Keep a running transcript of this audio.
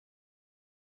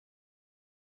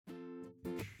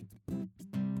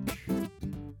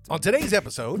On today's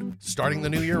episode, starting the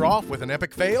new year off with an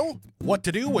epic fail, what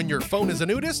to do when your phone is a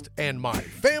nudist, and my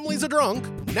family's a drunk,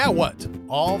 now what?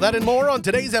 All that and more on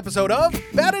today's episode of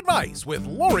Bad Advice with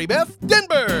Lori Beth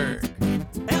Denberg.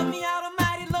 Help me out,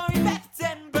 almighty Lori Beth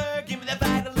Denberg. Give me the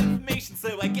vital information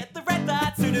so I get the right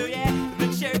thoughts to do, yeah.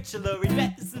 The church of Lori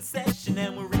Beth is in session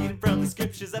and we're reading from the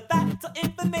scriptures of vital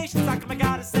information. Talking my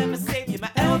goddess and my savior,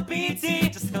 my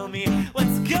LBT. Just tell me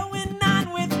what's going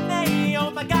on with me. Oh,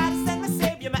 my goddess and my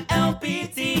savior, my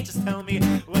LBT. Just tell me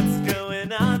what's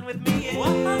going on with me. Yeah. The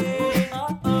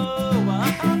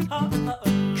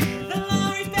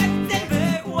Lori Beth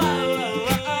Denberg.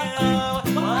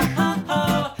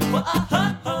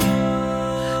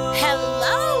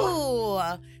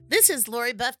 Hello! This is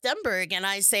Lori Beth Denberg, and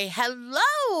I say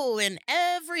hello in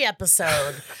every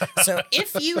episode. So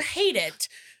if you hate it,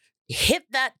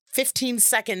 hit that 15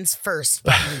 seconds first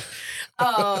button.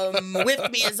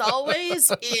 With me, as always,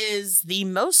 is the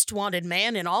most wanted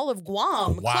man in all of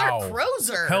Guam, Wow. Clark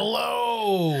Crozer.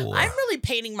 Hello. I'm really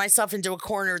painting myself into a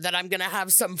corner that I'm going to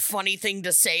have some funny thing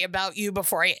to say about you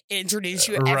before I introduce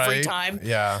you every Right. time.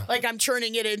 Yeah. Like I'm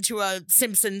turning it into a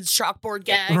Simpsons chalkboard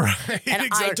gag. Right. And I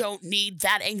exactly. don't need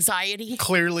that anxiety.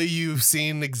 Clearly, you've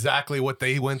seen exactly what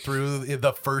they went through in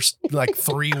the first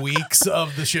 3 weeks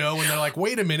of the show, and they're like,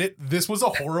 wait a minute, this was a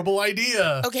horrible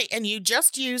idea. Okay, and you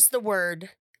just used the word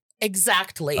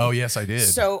exactly. Oh, yes, I did.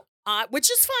 So,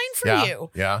 which is fine for yeah. you.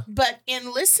 Yeah. But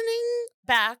in listening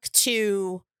back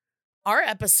to our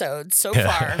episodes so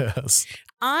far, Yes.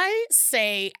 I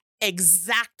say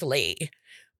exactly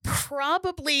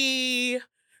probably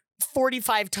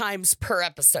 45 times per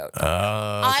episode. Okay.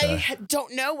 I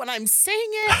don't know when I'm saying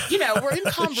it. You know, we're in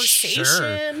conversation.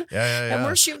 Sure. Yeah. And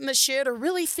we're shooting the shit or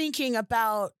really thinking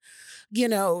about,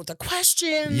 the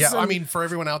questions. Yeah, I and- mean, for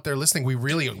everyone out there listening, we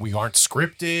aren't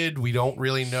scripted. We don't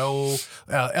really know.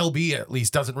 LB at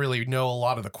least doesn't really know a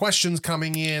lot of the questions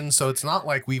coming in, so it's not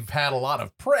like we've had a lot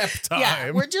of prep time.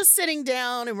 Yeah, we're just sitting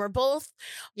down and we're both,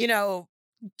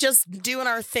 just doing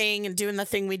our thing and doing the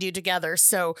thing we do together.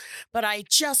 So, but I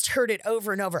just heard it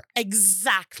over and over.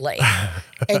 Exactly.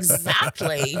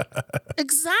 Exactly.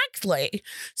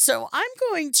 So I'm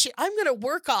going to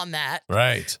work on that.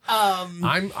 Right. Um,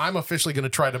 I'm officially going to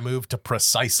try to move to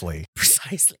precisely.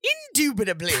 Precisely.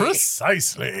 Indubitably.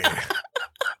 Precisely.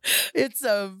 It's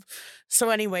so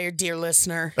anyway, dear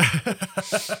listener,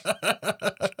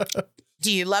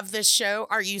 do you love this show?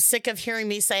 Are you sick of hearing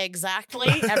me say exactly?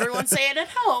 Everyone say it at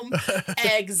home.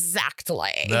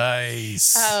 Exactly.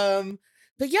 Nice.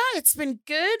 But yeah, it's been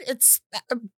good. It's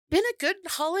been a good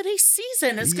holiday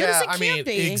season, as good as it can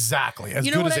be. Exactly. As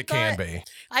You know good what as I it can thought? be.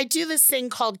 I do this thing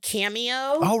called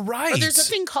Cameo. Oh, right. Or there's a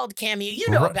thing called Cameo. You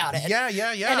know about it. Yeah.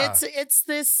 And it's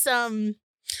this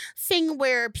thing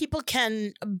where people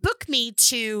can book me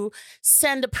to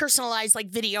send a personalized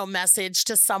video message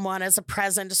to someone as a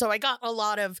present. So I got a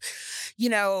lot of,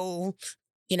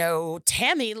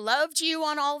 Tammy loved you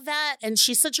on all that, and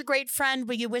she's such a great friend.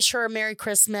 Will you wish her a Merry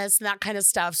Christmas and that kind of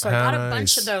stuff? So I got a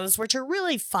bunch of those, which are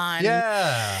really fun.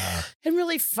 Yeah. And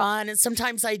really fun. And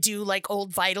sometimes I do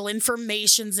old vital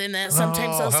informations in it.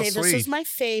 Sometimes I'll how say this sweet. is my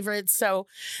favorite. So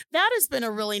that has been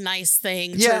a really nice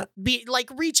thing Yeah. to be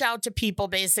reach out to people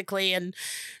basically and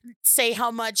say how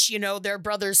much, their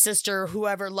brother, sister,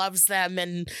 whoever loves them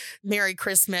and Merry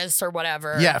Christmas or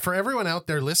whatever. Yeah, for everyone out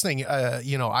there listening,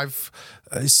 I've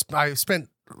spent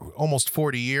almost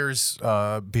 40 years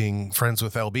being friends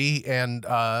with LB, and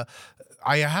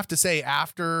I have to say,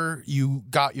 after you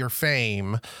got your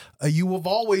fame, you have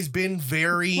always been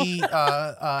very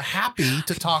happy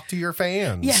to talk to your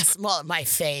fans. Yes, well, my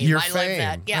fame. Your I fame. love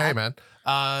that. Yeah. Hey, man.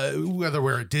 Whether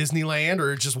we're at Disneyland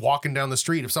or just walking down the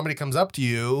street, if somebody comes up to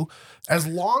you, as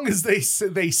long as they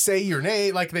say your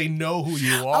name, they know who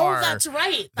you are. Oh, that's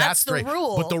right. That's the great.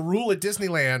 rule. But the rule at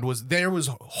Disneyland was there was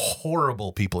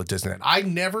horrible people at Disneyland. I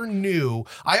never knew.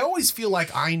 I always feel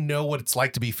like I know what it's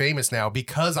like to be famous now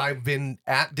because I've been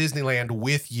at Disneyland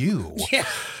with you. Yeah.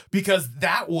 Because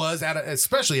that was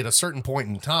especially at a certain point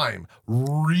in time,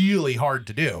 really hard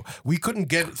to do. We couldn't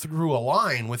get through a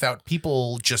line without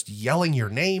people just yelling your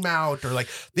name out, or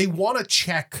they want to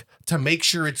check to make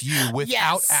sure it's you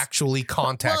without actually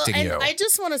contacting you. I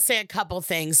just want to say a couple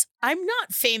things. I'm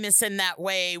not famous in that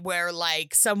way where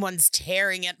someone's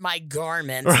tearing at my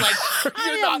garments.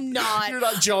 I'm not. You're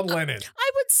not John Lennon.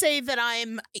 I would say that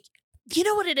I'm. You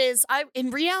know what it is? In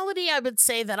reality, I would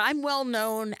say that I'm well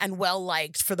known and well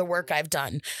liked for the work I've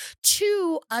done.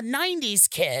 To a 90s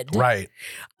kid, Right.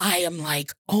 I am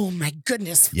oh my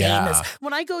goodness, famous. Yeah.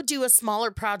 When I go do a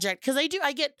smaller project, because I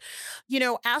get,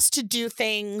 asked to do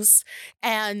things,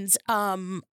 and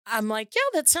I'm like, yeah,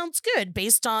 that sounds good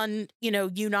based on,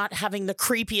 you not having the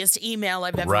creepiest email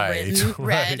I've ever read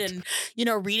right. and,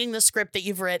 reading the script that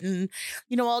you've written,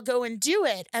 I'll go and do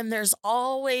it. And there's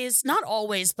always, not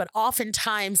always, but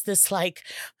oftentimes this like,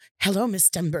 hello, Miss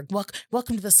Stenberg.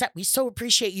 Welcome to the set. We so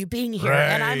appreciate you being here. Right.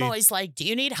 And I'm always like, do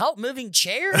you need help moving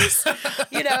chairs?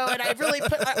 And I really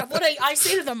put what I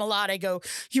say to them a lot. I go,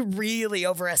 you're really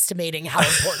overestimating how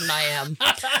important I am.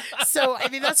 So, I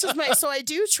mean, that's just so I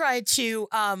do try to,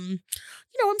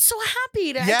 I'm so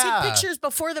happy to take pictures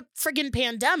before the friggin'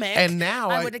 pandemic. And now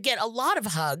I would get a lot of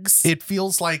hugs. It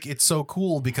feels like it's so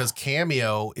cool because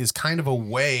Cameo is kind of a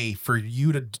way for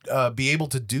you to be able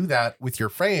to do that with your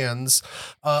fans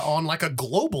on like a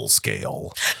global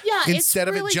scale. Yeah, instead it's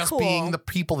of really it just cool. being the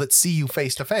people that see you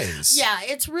face to face. Yeah,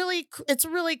 it's really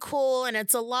cool, and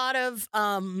it's a lot of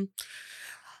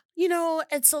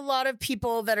it's a lot of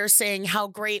people that are saying how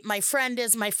great my friend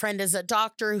is. My friend is a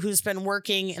doctor who's been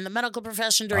working in the medical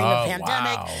profession during the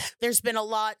pandemic. Wow. There's been a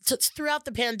lot throughout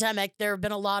the pandemic. There have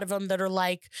been a lot of them that are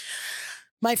like,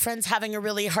 my friend's having a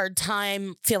really hard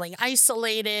time feeling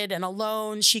isolated and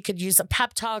alone. She could use a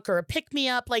pep talk or a pick me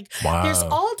up. Like there's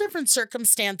all different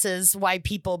circumstances why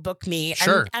people book me.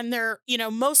 Sure. And they're,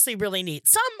 mostly really neat.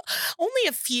 Only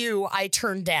a few I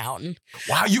turned down.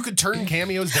 Wow, you could turn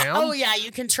cameos down? Oh yeah, you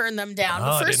can turn them down.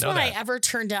 Oh, The first I didn't know one I that. ever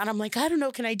turned down, I'm like, I don't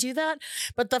know, can I do that?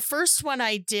 But the first one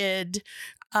I did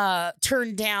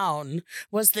turned down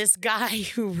was this guy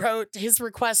who wrote, his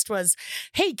request was,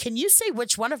 hey, can you say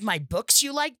which one of my books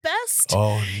you like best?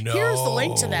 Oh, no. Here's the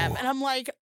link to them. And I'm like,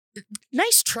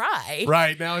 nice try.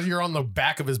 Right, now you're on the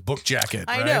back of his book jacket.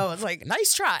 I right? know. It's like,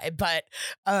 nice try. But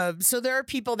so there are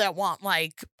people that want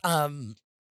like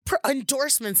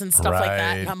endorsements and stuff like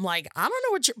that. And Right. I'm like, I don't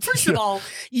know what first of all,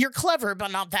 you're clever, but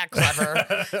not that clever.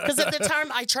 Because at the time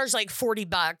I charged like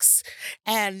 $40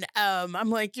 and I'm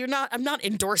like, I'm not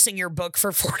endorsing your book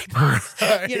for $40,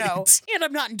 Right. and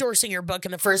I'm not endorsing your book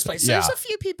in the first place. So Yeah. there's a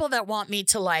few people that want me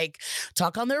to like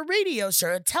talk on their radio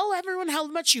show, tell everyone how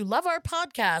much you love our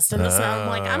podcast. And this and that. I'm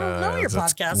like, I don't know your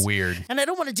That's podcast. Weird. And I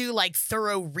don't want to do like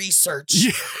thorough research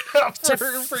Yeah,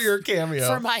 for your cameo.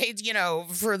 for my,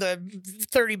 for the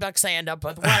 $30 I end up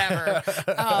with, whatever.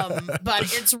 But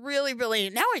it's really, really,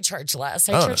 now I charge less.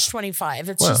 I charge 25.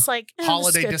 It's Well, just like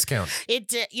holiday it's discount. It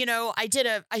did, I did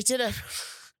a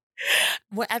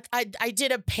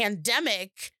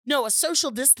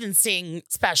social distancing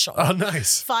special. Oh,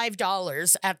 nice.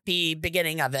 $5 at the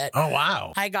beginning of it. Oh,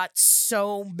 wow. I got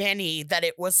so many that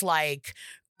it was like,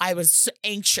 I was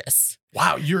anxious.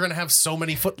 Wow, you're going to have so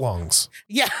many footlongs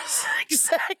Yes,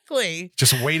 exactly.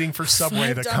 just waiting for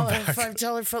Subway to come back.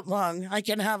 $5 foot long. I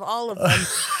can have all of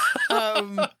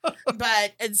them.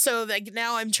 And so like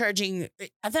now I'm charging.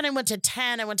 And then I went to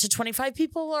 10. I went to 25.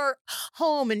 People are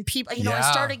home and people. I Yeah.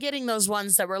 started getting those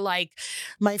ones that were like,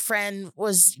 my friend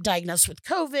was diagnosed with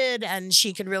COVID and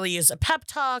she could really use a pep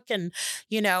talk, and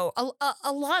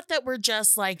a lot that were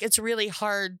just like, it's really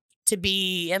hard to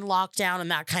be in lockdown and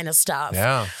that kind of stuff.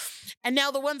 Yeah. And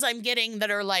now the ones I'm getting that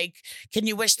are like, can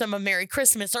you wish them a Merry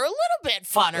Christmas, are a little bit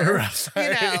funner,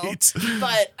 Right.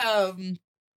 But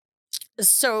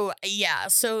so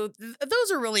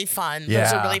those are really fun. Those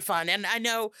Yeah. are really fun. And I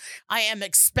know I am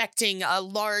expecting a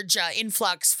large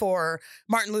influx for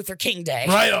Martin Luther King Day.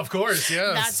 Right, of course,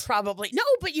 yes. That's probably no,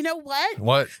 but you know what?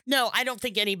 What? No, I don't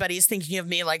think anybody's thinking of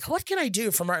me like, what can I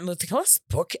do for Martin Luther King? Let's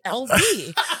book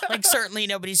LB. Like, certainly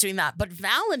nobody's doing that. But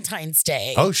Valentine's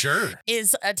Day Oh, sure.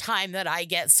 is a time that I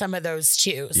get some of those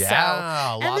too. Yeah, So,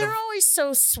 a lot and they're of- always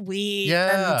so sweet.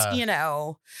 Yeah.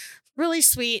 And, really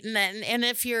sweet. And then, and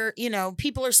if you're,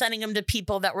 people are sending them to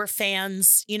people that were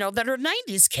fans, that are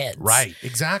 90s kids. Right,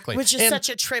 exactly. Which is And- such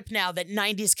a trip now that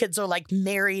 90s kids are like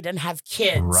married and have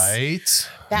kids. Right.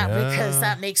 Because Yeah.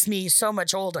 that makes me so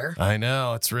much older. I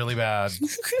know, it's really bad.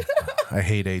 I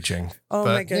hate aging. Oh,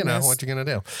 but, my goodness. what you going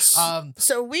to do?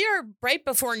 So we are right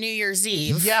before New Year's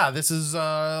Eve. Yeah, this is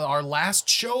our last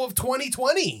show of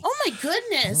 2020. Oh my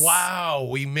goodness. Wow,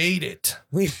 we made it.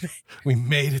 We We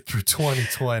made it through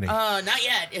 2020. not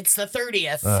yet. It's the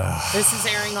 30th. This is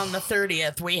airing on the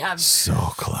 30th. We have So we're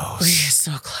close.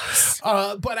 so close.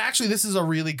 But actually, this is a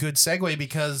really good segue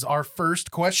because our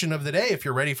first question of the day, if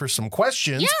you're ready for some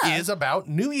questions, Yeah. is about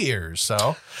New Year's.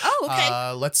 So Oh,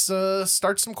 okay. let's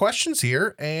start some questions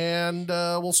here. And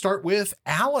we'll start with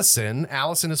Allison.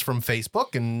 Allison is from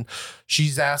Facebook, and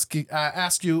she's asked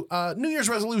you New Year's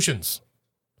resolutions.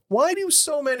 Why do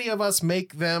so many of us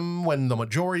make them when the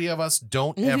majority of us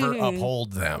don't ever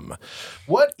uphold them?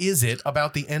 What is it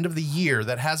about the end of the year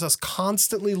that has us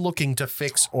constantly looking to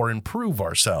fix or improve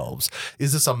ourselves?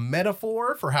 Is this a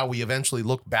metaphor for how we eventually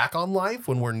look back on life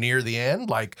when we're near the end?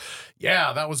 Like,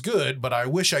 yeah, that was good, but I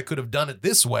wish I could have done it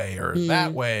this way or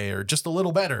that way or just a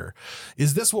little better.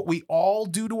 Is this what we all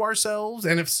do to ourselves?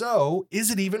 And if so,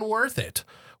 is it even worth it?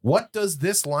 What does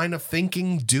this line of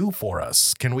thinking do for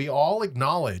us? Can we all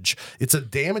acknowledge it's a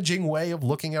damaging way of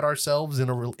looking at ourselves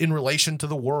in relation to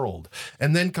the world,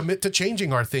 and then commit to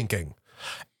changing our thinking?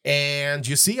 And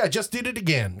you see, I just did it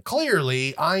again.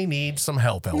 Clearly, I need some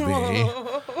help,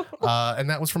 LB. And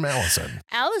that was from Allison.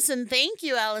 Allison, thank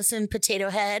you, Allison Potato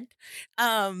Head.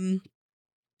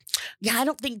 Yeah, I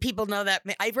don't think people know that.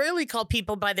 I rarely call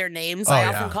people by their names. I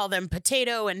often call them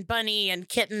Potato and Bunny and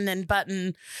Kitten and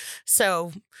Button.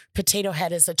 So Potato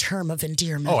Head is a term of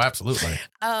endearment. Oh, absolutely.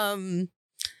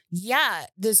 Yeah,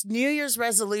 this New Year's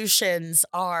resolutions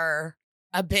are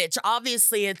a bitch.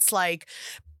 Obviously, it's like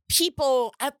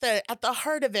people at the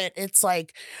heart of it, it's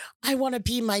like, I want to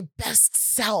be my best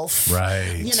self.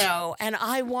 Right. You know, and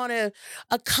I want to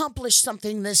accomplish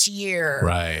something this year.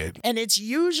 Right. And it's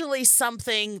usually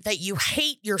something that you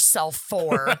hate yourself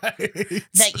for,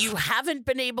 that you haven't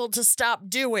been able to stop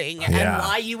doing, and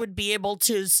why you would be able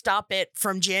to stop it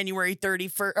from January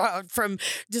 31st, from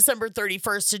December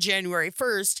 31st to January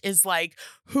 1st is like,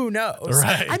 who knows?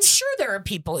 Right. I'm sure there are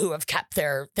people who have kept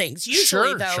their things.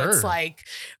 Usually, it's like,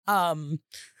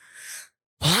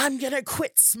 I'm going to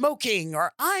quit smoking,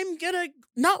 or I'm going to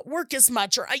not work as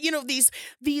much, or, you know, these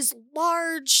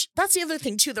large, that's the other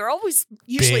thing too. They're always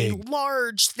usually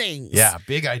large things. Yeah.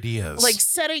 Big ideas. Like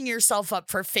setting yourself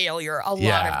up for failure a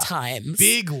lot of times.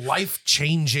 Big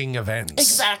life-changing events.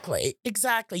 Exactly.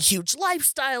 Huge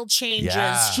lifestyle changes.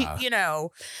 Yeah. You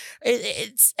know,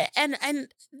 it's, and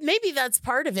maybe that's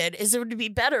part of it, is it would be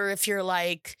better if you're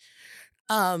like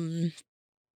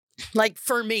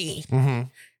for me,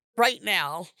 right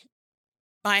now,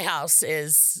 my house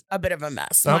is a bit of a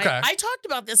mess. Okay. I talked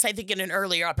about this, I think, in an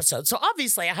earlier episode. So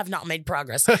obviously I have not made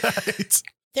progress. Right.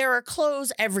 There are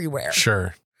clothes everywhere.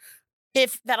 Sure.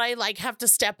 That I like have to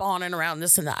step on and around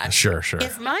this and that. Sure.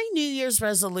 If my New Year's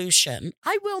resolution,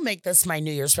 I will make this my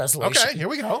New Year's resolution. Okay, here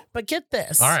we go. But get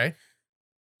this. All right.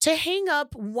 To hang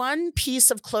up one piece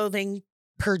of clothing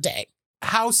per day.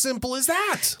 How simple is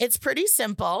that? It's pretty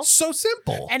simple. So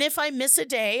simple. And if I miss a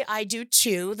day, I do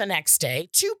 2 the next day.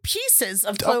 2 pieces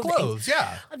of clothing. Clothes,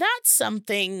 yeah. That's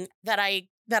something that I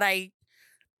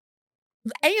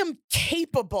am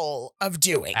capable of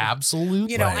doing.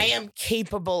 Absolutely. You know, I am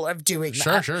capable of doing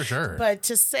that. Sure. But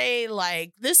to say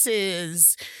like, this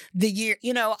is the year,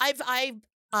 you know, I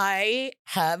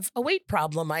have a weight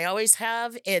problem. I always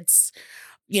have. It's,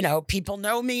 you know, people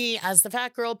know me as the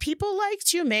fat girl. People like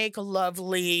to make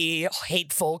lovely,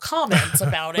 hateful comments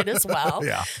about it as well.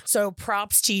 Yeah. So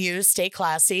props to you. Stay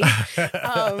classy.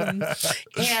 And,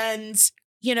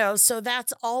 you know, so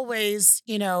that's always,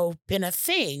 you know, been a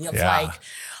thing of like,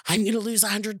 I'm going to lose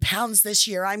 100 pounds this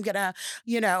year. I'm going to,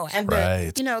 you know, and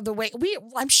the weight,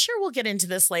 I'm sure we'll get into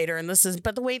this later.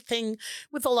 But the weight thing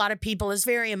with a lot of people is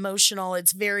very emotional.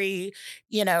 It's very,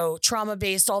 you know, trauma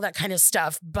based, all that kind of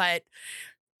stuff. But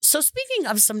so speaking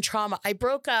of some trauma, I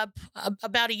broke up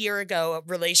about a year ago. A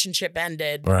relationship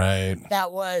ended. Right.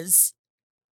 The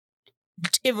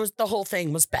whole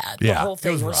thing was bad. Yeah, the whole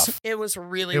thing it was rough. It was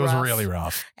really rough. rough. It was really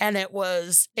rough. And it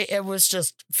was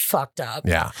just fucked up.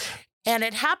 Yeah. And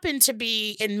it happened to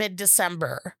be in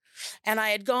mid-December. And I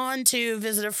had gone to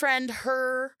visit a friend.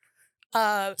 Her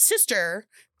sister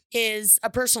is a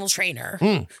personal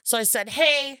trainer. So I said,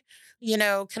 hey, you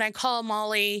know, can I call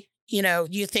Molly? You know,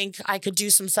 you think I could do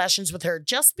some sessions with her,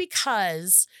 just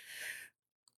because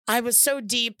I was so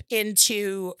deep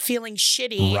into feeling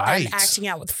shitty and acting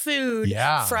out with food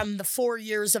from the 4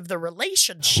 years of the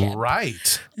relationship.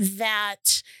 Right.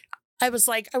 That I was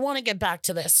like, I want to get back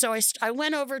to this. So I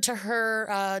went over to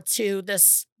her, to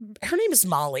this, her name is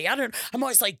Molly. I'm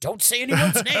always like, don't say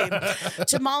anyone's name.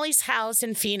 To Molly's house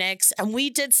in Phoenix. And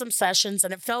we did some sessions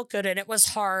and it felt good and it was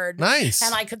hard. Nice.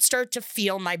 And I could start to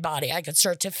feel my body. I could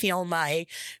start to feel my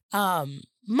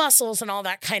muscles and all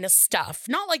that kind of stuff.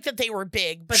 Not like that they were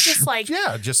big, but just like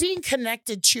being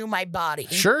connected to my body.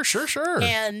 Sure.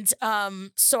 And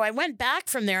so I went back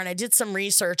from there and I did some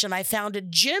research and I found a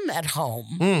gym at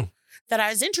home that I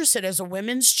was interested in, as a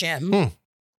women's gym.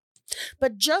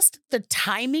 But just the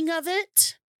timing of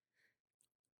it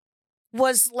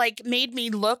was like, made me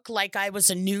look like I was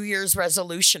a New Year's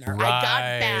resolutioner. Right. I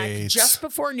got back just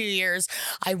before New Year's.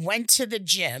 I went to the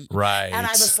gym. Right. And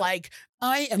I was like,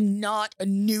 I am not a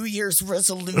New Year's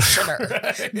resolutioner.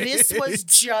 Right. This was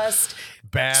just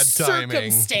Bad timing.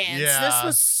 circumstance. Yeah. This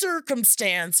was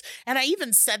circumstance. And I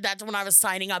even said that when I was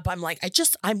signing up. I'm like,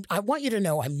 I want you to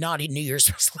know I'm not a New Year's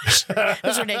resolution. It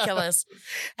was ridiculous.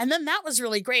 And then that was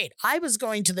really great. I was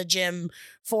going to the gym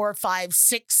 4, 5,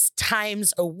 6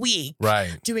 times a week,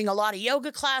 Right. doing a lot of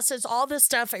yoga classes, all this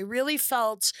stuff. I really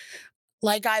felt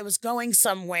like I was going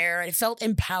somewhere. I felt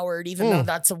empowered, even though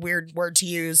that's a weird word to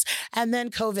use. And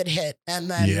then COVID hit. And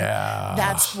then Yeah.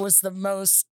 that was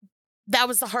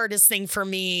the hardest thing for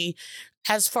me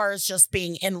as far as just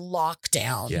being in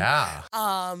lockdown. Yeah.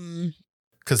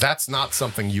 Because that's not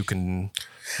something you can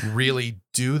really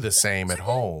do the same at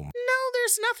home. No,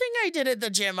 there's nothing I did at the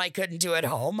gym I couldn't do at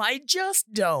home. I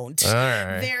just don't. All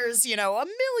right. There's, a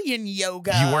million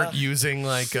yoga. You weren't using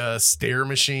like a stair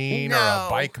machine or No. a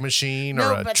bike machine No,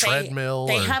 or a but treadmill.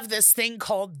 They or... have this thing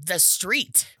called the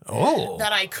street Oh.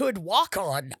 that I could walk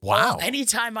on. Wow.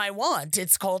 Anytime I want.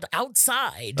 It's called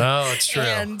outside. Oh, it's true.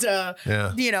 And,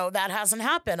 yeah. that hasn't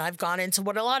happened. I've gone into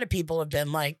what a lot of people have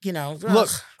been like, Look, ugh.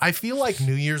 I feel like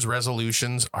New Year's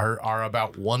resolutions are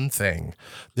about one thing.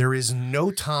 There is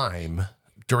no time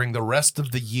during the rest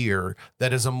of the year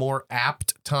that is a more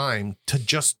apt time to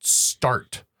just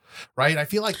start, right? I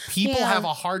feel like people Yeah. have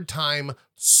a hard time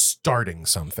starting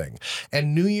something.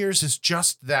 And New Year's is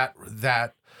just that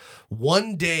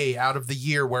one day out of the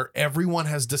year where everyone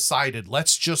has decided,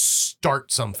 let's just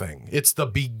start something. It's the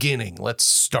beginning. Let's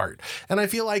start. And I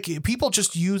feel like people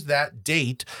just use that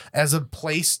date as a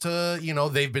place to,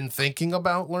 they've been thinking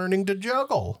about learning to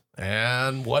juggle.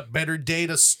 And what better day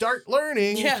to start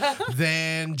learning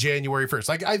than January 1st?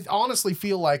 Like, I honestly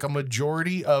feel like a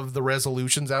majority of the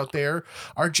resolutions out there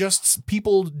are just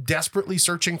people desperately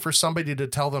searching for somebody to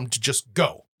tell them to just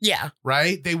go. Yeah.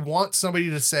 Right? They want somebody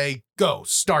to say, go,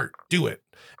 start, do it.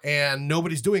 And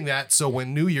nobody's doing that. So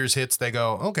when New Year's hits, they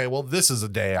go, okay, well, this is a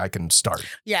day I can start.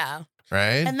 Yeah.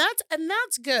 Right. And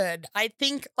that's good. I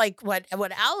think like what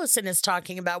Allison is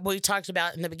talking about, we talked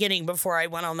about in the beginning before I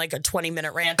went on like a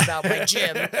 20-minute rant about my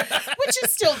gym, which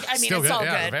is still, it's good. all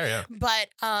Yeah, good. very, yeah. But,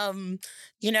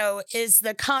 is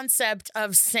the concept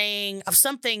of saying of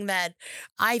something that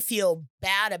I feel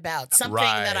bad about, something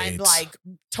that I'm Right. like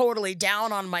totally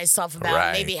down on myself about,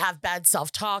 Right. maybe have bad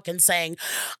self-talk and saying,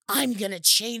 I'm going to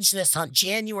change this on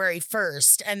January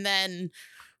 1st. And then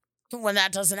when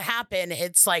that doesn't happen,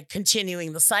 it's like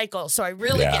continuing the cycle. So I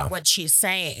really Yeah. get what she's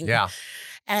saying. Yeah.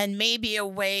 And maybe a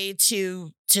way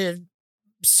to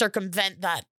circumvent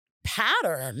that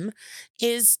pattern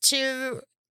is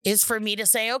for me to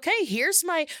say, okay, here's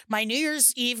my New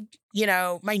Year's Eve,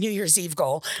 my New Year's Eve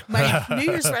goal. My New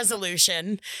Year's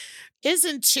resolution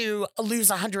isn't to lose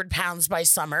 100 pounds by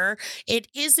summer. It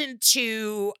isn't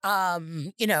to,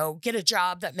 get a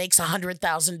job that makes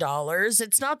 $100,000.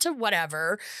 It's not to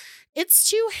whatever. It's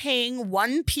to hang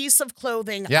one piece of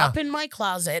clothing Yeah. up in my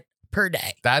closet per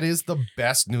day. That is the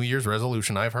best New Year's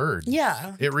resolution I've heard.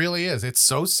 Yeah. It really is. It's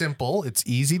so simple. It's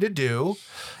easy to do.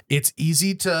 It's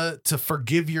easy to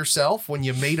forgive yourself when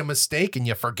you made a mistake and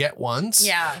you forget once.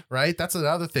 Yeah. Right. That's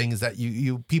another thing is that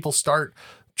you people start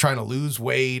trying to lose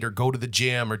weight or go to the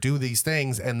gym or do these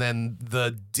things. And then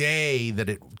the day that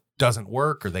it doesn't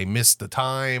work or they miss the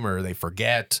time or they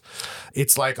forget,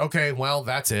 it's like, okay, well,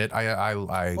 that's it. I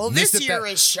missed this it year that-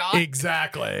 is shot.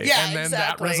 Exactly. Yeah, and then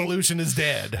exactly. that resolution is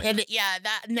dead. And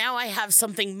that now I have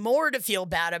something more to feel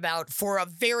bad about for a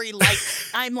very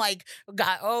I'm like,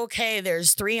 God, okay,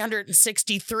 there's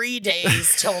 363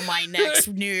 days till my next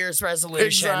New Year's resolution.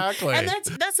 Exactly. And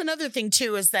that's another thing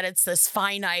too, is that it's this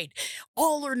finite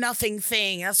all or nothing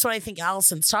thing. That's what I think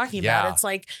Allison's talking about. Yeah. It's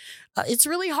like, it's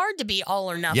really hard to be all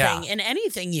or nothing Yeah. in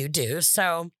anything you do.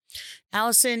 So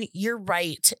Allison, you're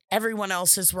right. Everyone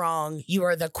else is wrong. You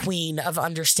are the queen of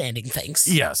understanding things.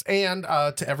 Yes. And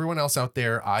to everyone else out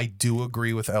there, I do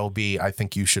agree with LB. I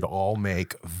think you should all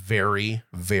make very,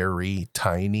 very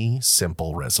tiny,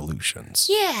 simple resolutions.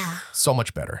 Yeah. So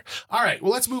much better. All right.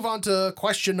 Well, let's move on to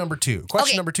question number 2.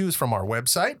 Question Okay. number 2 is from our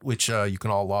website, which you can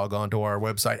all log on to our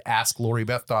website,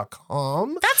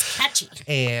 askloribeth.com, That's catchy.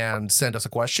 and send us a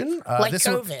question. Like this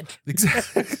one-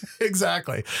 COVID.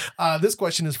 Exactly. This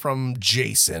question is from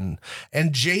Jason,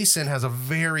 and Jason has a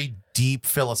very deep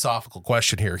philosophical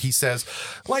question here. He says,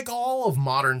 like all of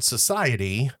modern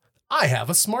society, I have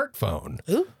a smartphone.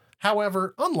 Ooh.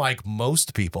 However, unlike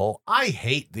most people, I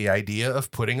hate the idea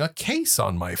of putting a case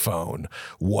on my phone.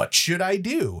 What should I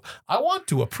do? I want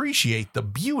to appreciate the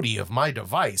beauty of my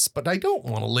device, but I don't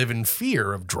want to live in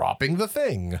fear of dropping the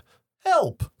thing.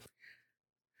 Help.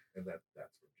 And that's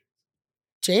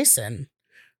Jason,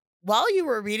 while you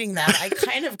were reading that, I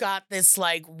kind of got this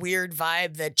like weird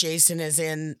vibe that Jason is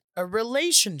in a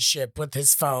relationship with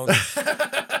his phone.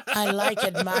 I like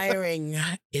admiring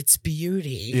its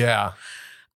beauty. Yeah.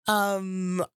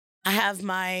 I have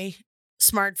my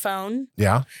smartphone.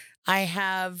 Yeah. I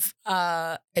have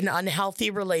an unhealthy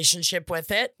relationship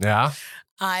with it. Yeah.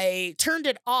 I turned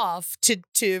it off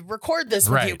to record this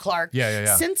with you, Clark.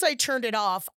 Yeah. Since I turned it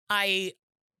off, I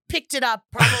picked it up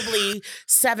probably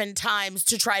 7 times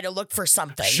to try to look for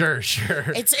something. Sure.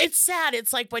 It's sad.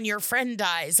 It's like when your friend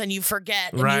dies and you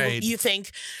forget and Right. you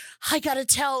think, I gotta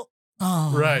tell.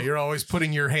 Oh. Right. You're always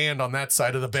putting your hand on that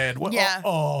side of the bed. Well, Yeah.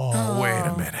 Oh, wait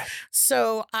a minute.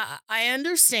 So I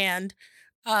understand.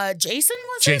 Jason,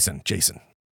 was it? Jason.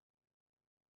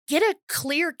 Get a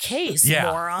clear case,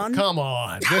 Yeah. moron. Come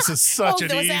on. This is such Oh,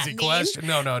 an was that easy mean? question.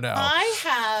 No. I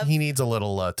have. He needs a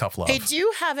little tough love. I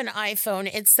do have an iPhone.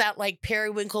 It's that like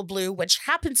periwinkle blue, which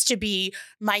happens to be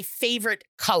my favorite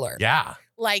color. Yeah.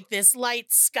 Like this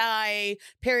light sky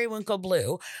periwinkle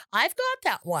blue. I've got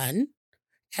that one,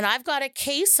 and I've got a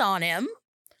case on him,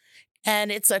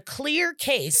 and it's a clear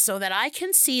case so that I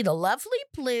can see the lovely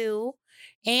blue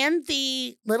and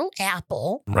the little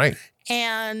apple, Right.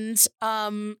 and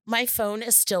my phone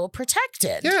is still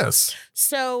protected. Yes.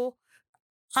 So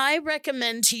I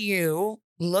recommend to you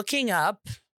looking up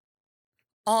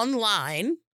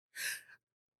online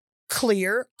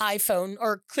clear iPhone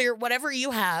or clear whatever you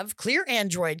have, clear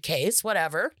Android case,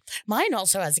 whatever. Mine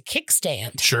also has a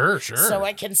kickstand. Sure. So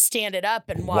I can stand it up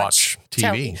and watch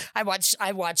TV. I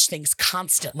watch things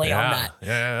constantly on that.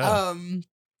 Yeah.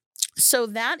 So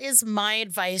that is my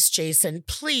advice, Jason.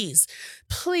 Please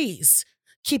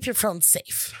keep your phone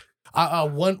safe.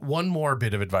 One more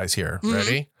bit of advice here. Mhm.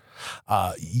 Ready?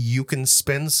 You can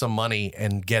spend some money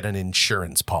and get an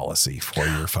insurance policy for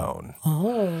your phone.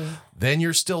 Oh. Then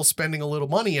you're still spending a little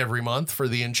money every month for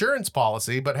the insurance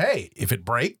policy. But hey, if it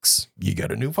breaks, you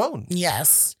get a new phone.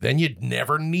 Yes. Then you'd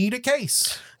never need a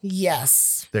case.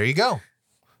 Yes. There you go.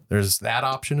 There's that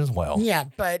option as well. Yeah,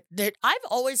 but I've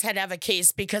always had to have a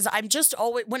case because I'm just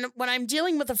always when I'm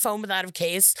dealing with a phone without a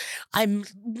case, I'm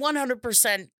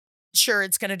 100% sure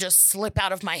it's going to just slip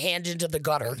out of my hand into the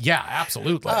gutter. Yeah,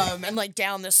 absolutely. And like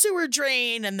down the sewer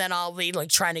drain, and then I'll be like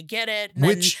trying to get it. And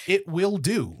Which it will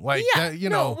do. Like, it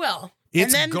will. it's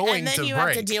and then, going and then to you break.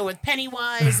 have to deal with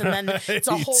Pennywise, and then it's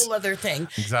a Right. whole other thing.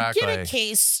 Exactly. Get a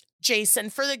case, Jason,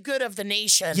 for the good of the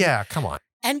nation. Yeah, come on.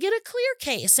 And get a clear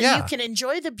case, and Yeah. you can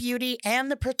enjoy the beauty and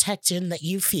the protection that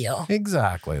you feel.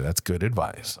 Exactly. That's good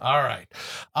advice. All right.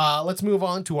 Let's move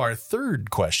on to our third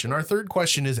question. Our third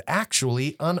question is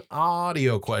actually an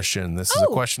audio question. This is a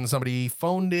question somebody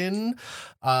phoned in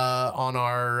on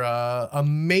our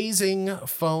amazing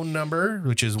phone number,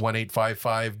 which is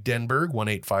 1-855-DENBERG,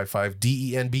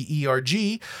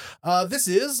 1-855-DENBERG. This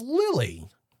is Lily.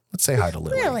 Let's say hi to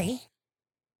Lily. Really?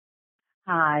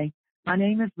 Hi, my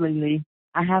name is Lily.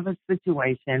 I have a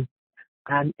situation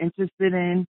I'm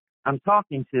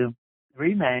talking to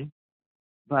 3 men,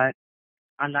 but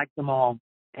I like them all.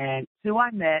 And 2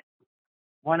 I met,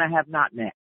 1 I have not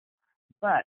met.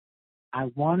 But I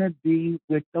want to be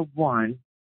with the one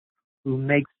who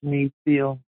makes me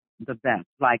feel the best,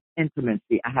 like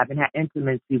intimacy. I haven't had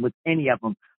intimacy with any of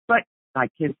them, but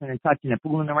like kissing and touching and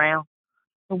fooling around.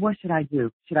 So what should I do?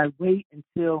 Should I wait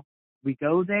until we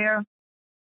go there?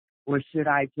 Or should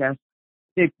I just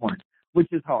pick one, which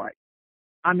is hard?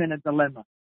 I'm in a dilemma.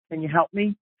 Can you help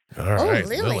me? All right,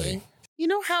 Lily. You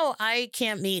know how I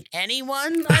can't meet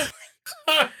anyone?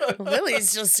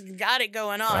 Lily's just got it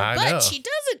going on. I But know. she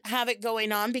doesn't have it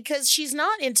going on because she's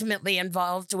not intimately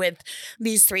involved with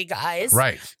these 3 guys.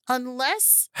 Right.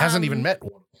 Unless... Hasn't even met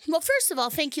one. Well, first of all,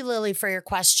 thank you, Lily, for your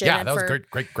question. Yeah, and that was for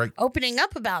great. opening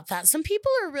up about that. Some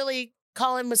people are really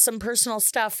calling with some personal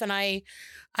stuff, and I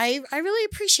really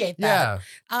appreciate that.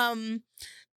 Yeah.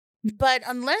 But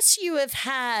unless you have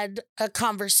had a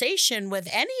conversation with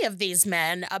any of these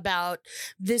men about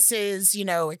this is,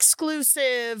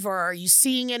 exclusive, or are you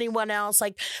seeing anyone else?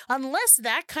 Like, unless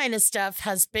that kind of stuff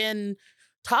has been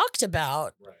talked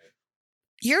about,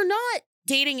 you're not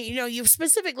dating. You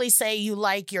specifically say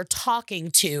you're talking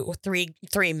to three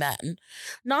men,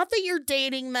 not that you're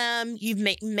dating them. You've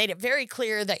made it very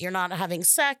clear that you're not having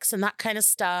sex and that kind of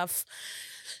stuff.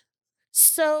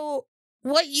 So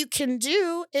what you can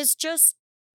do is just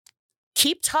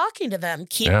keep talking to them,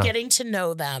 keep getting to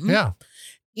know them. Yeah.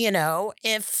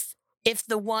 If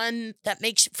the one that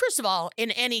makes, first of all, in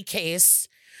any case,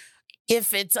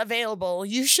 if it's available,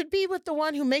 you should be with the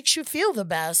one who makes you feel the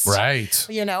best. Right.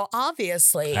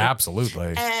 Obviously.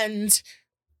 Absolutely. And,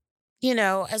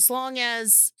 as long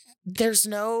as there's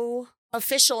no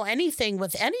official anything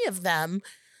with any of them,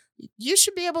 you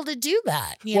should be able to do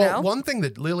that, you Well, know? one thing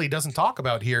that Lily doesn't talk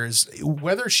about here is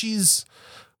whether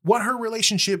what her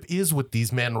relationship is with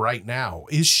these men right now.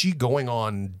 Is she going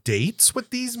on dates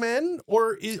with these men,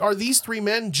 or are these three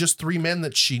men just three men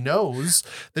that she knows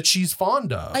that she's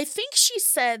fond of? I think she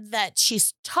said that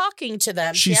she's talking to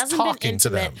them. She She's hasn't been talking to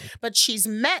intimate, them. but she's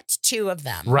met two of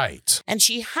them. Right. And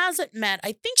she hasn't met,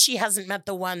 I think she hasn't met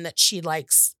the one that she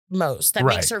likes most, that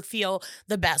Right. makes her feel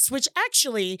the best, which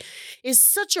actually is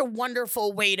such a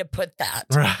wonderful way to put that.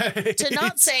 Right. To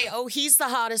not say, oh, he's the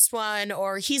hottest one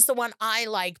or he's the one I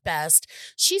like best.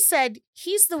 She said,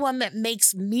 he's the one that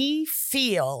makes me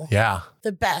feel Yeah.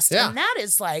 the best. Yeah. And that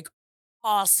is like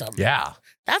awesome. Yeah.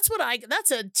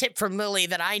 That's a tip from Lily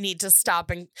that I need to stop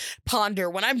and ponder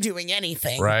when I'm doing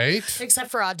anything. Right. Except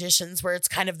for auditions where it's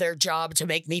kind of their job to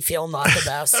make me feel not the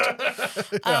best.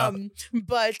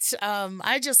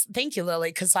 I just thank you, Lily,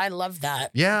 because I love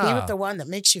that. Yeah. Be with the one that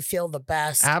makes you feel the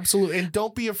best. Absolutely. And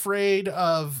don't be afraid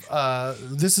of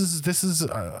this is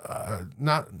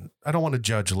not, I don't want to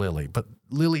judge Lily, but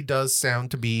Lily does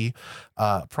sound to be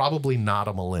probably not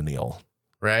a millennial,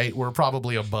 right? We're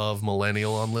probably above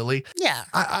millennial on Lily. Yeah.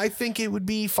 I think it would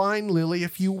be fine, Lily,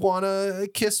 if you want to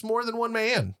kiss more than one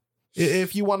man.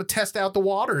 If you want to test out the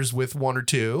waters with one or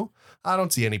two, I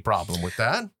don't see any problem with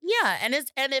that. Yeah. And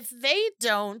if they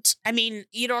don't, I mean,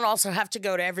 you don't also have to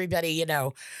go to everybody, you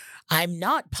know, I'm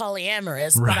not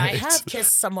polyamorous, but I Right. have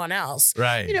kissed someone else.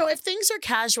 Right. You know, if things are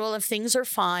casual, if things are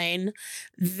fine,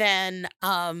 then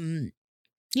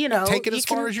you know, take it you as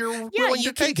far can- as you're yeah, willing you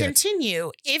to can take it.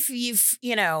 continue if you've,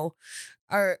 you know,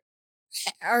 are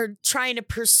trying to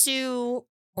pursue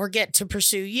or get to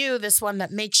pursue you, this one that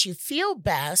makes you feel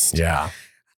best, Yeah.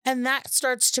 and that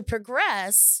starts to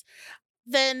progress,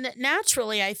 then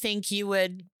naturally I think you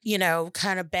would, you know,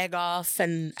 kind of beg off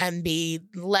and be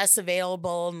less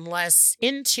available and less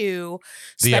into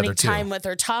The spending other two. time with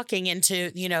or talking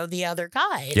into, you know, the other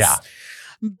guys. Yeah.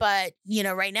 But, you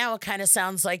know, right now it kind of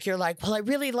sounds like you're like, well, I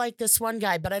really like this one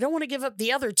guy, but I don't want to give up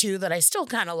the other two that I still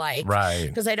kind of like. Right.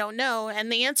 Because I don't know.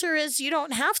 And the answer is you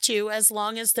don't have to, as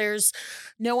long as there's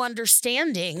no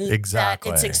understanding Exactly.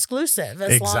 that it's exclusive,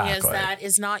 as long as Exactly. that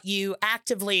is not you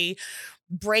actively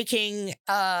breaking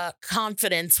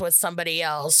confidence with somebody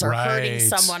else or hurting Right.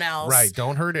 someone else. Right.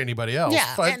 Don't hurt anybody else.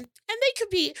 Yeah. But And they could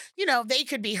be, you know, they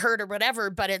could be hurt or whatever,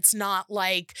 but it's not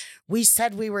like we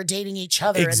said we were dating each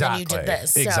other and then you did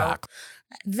this. Exactly.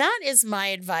 So that is my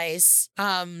advice.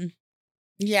 Yeah.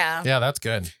 Yeah, that's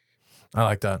good. I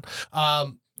like that.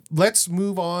 Let's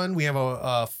move on. We have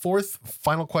a fourth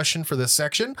final question for this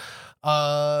section.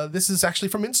 This is actually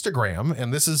from Instagram,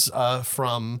 and this is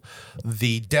from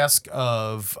the desk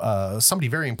of somebody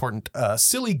very important,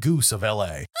 Silly Goose of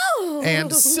LA. Oh.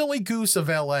 And Silly Goose of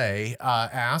LA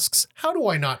asks, how do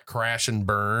I not crash and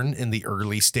burn in the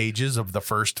early stages of the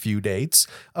first few dates?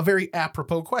 A very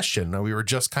apropos question. Now, we were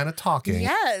just kind of talking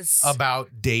Yes. about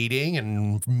dating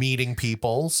and meeting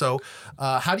people. So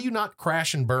how do you not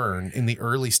crash and burn in the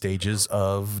early stages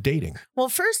of dating? Well,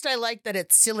 first, I like that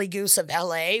it's Silly Goose of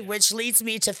LA, which leads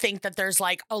me to think that there's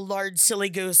like a large Silly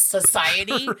Goose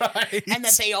society. Right. And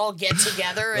that they all get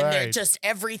together and they're Right. just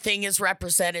everything is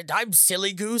represented. I'm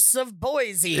Silly Goose of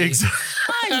Boise. Exactly.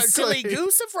 I'm Silly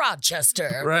Goose of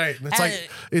Rochester. Right. It's like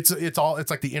it's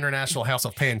like the International House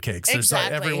of Pancakes. There's like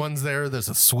Exactly. everyone's there. There's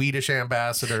a Swedish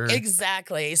ambassador.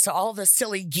 Exactly. So all the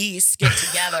silly geese get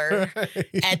together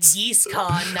at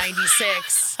GeeseCon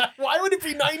 96. Why would it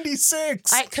be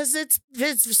 96? Because it's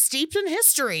steeped in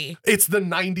history. It's the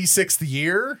 96th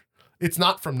year. It's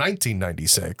not from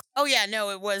 1996. Oh yeah,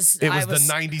 no, it was. It was the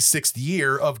 96th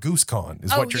year of GooseCon, is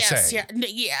what you're saying.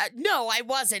 Yeah. No, I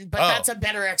wasn't, but Oh. that's a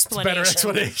better It's a explanation. better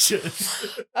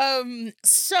explanation.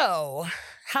 So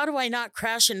how do I not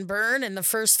crash and burn in the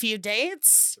first few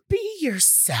dates? Be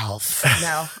yourself.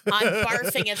 No, I'm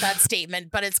barfing at that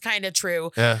statement, but it's kind of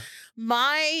true. Yeah.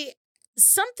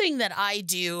 Something that I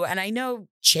do, and I know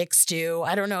chicks do,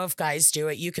 I don't know if guys do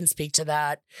it, you can speak to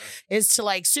that, is to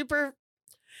like super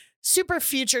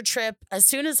future trip. As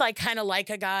soon as I kind of like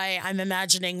a guy, I'm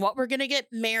imagining what we're going to get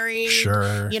married.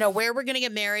 Sure. You know, where we're going to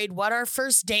get married, what our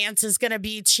first dance is going to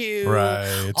be to.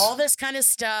 Right. All this kind of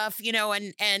stuff, you know,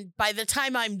 and by the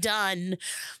time I'm done,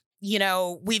 you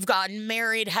know, we've gotten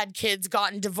married, had kids,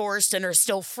 gotten divorced, and are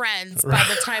still friends by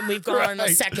the time we've gone on a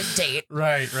Right. second date.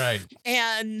 Right.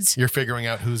 And You're figuring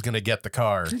out who's going to get the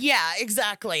car. yeah,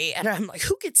 exactly. And I'm like,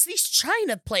 who gets these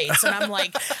China plates? And I'm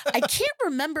like, I can't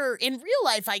remember in real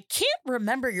life, I can't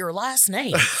remember your last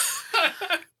name.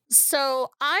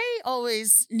 So I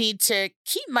always need to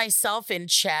keep myself in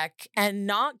check and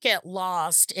not get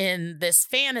lost in this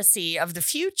fantasy of the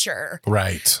future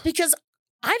Right. because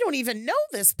I don't even know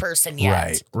this person yet.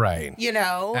 Right, right. You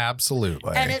know?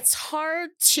 Absolutely. And it's hard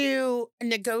to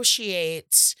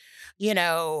negotiate,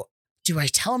 do I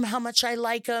tell them how much I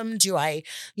like them? Do I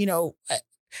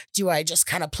just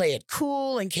kind of play it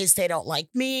cool in case they don't like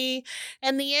me?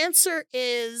 And the answer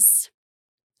is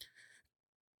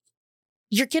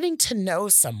you're getting to know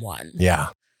someone. Yeah.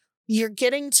 You're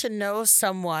getting to know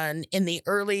someone in the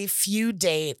early few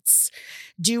dates.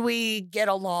 Do we get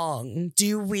along?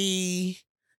 Do we,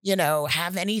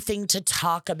 have anything to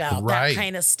talk about? Right. That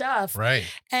kind of stuff. Right.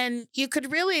 And you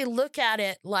could really look at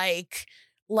it like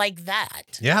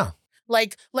that. Yeah.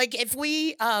 Like if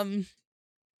we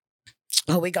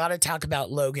we got to talk about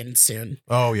Logan soon.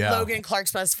 Oh, yeah. Logan,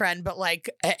 Clark's best friend, but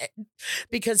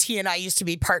because he and I used to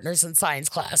be partners in science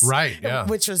class. Right, yeah.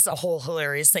 Which was a whole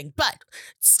hilarious thing. But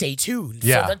stay tuned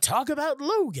Yeah. for the talk about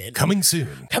Logan. Coming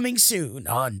soon. Coming soon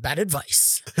on Bad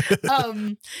Advice.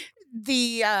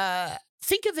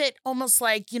 Think of it almost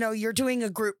like, you're doing a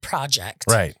group project.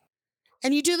 Right.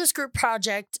 And you do this group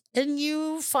project and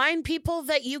you find people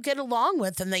that you get along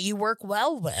with and that you work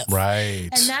well with. Right.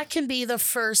 And that can be the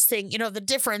first thing. The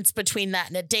difference between that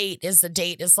and a date is the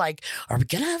date is like, are we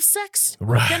going to have sex?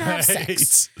 Right. We're going to have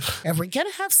sex. Are we going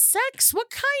to have sex?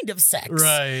 What kind of sex?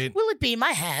 Right. Will it be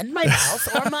my hand, my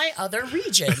mouth, or my other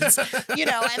regions?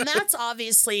 And that's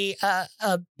obviously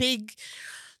a big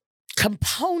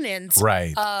component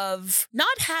Right. of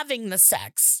not having the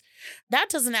sex. That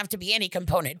doesn't have to be any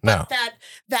component, No. but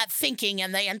that thinking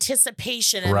and the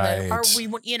anticipation and Right.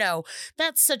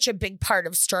 that's such a big part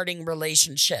of starting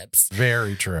relationships.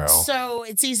 Very true. So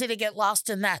it's easy to get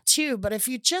lost in that too. But if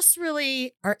you just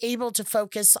really are able to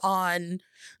focus on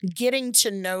getting to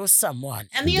know someone,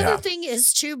 and the Yeah. other thing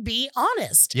is to be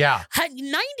honest. Yeah.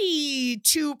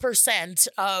 92%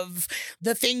 of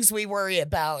the things we worry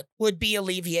about would be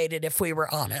alleviated if we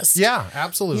were honest. Yeah,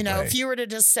 absolutely. If you were to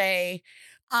just say,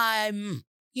 I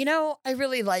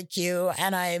really like you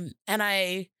and I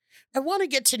want to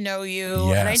get to know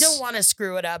you and I Yes. don't want to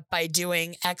screw it up by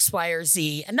doing X, Y, or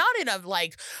Z, and not in a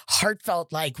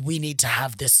heartfelt, we need to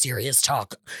have this serious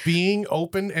talk. Being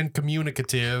open and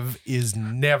communicative is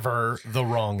never the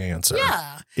wrong answer.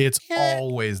 Yeah. It's Yeah.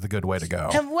 always the good way to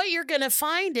go. And what you're going to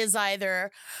find is either,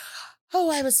 oh,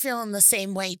 I was feeling the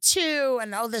same way too.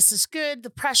 And oh, this is good. The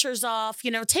pressure's off,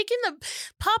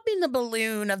 popping the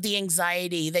balloon of the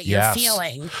anxiety that you're Yes.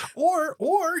 feeling. Or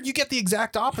you get the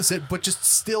exact opposite, but just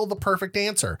still the perfect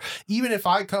answer. Even if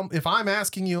I'm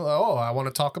asking you, oh, I want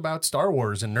to talk about Star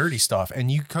Wars and nerdy stuff,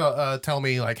 and you tell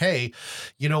me like, hey,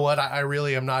 you know what? I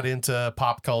really am not into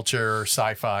pop culture or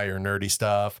sci-fi or nerdy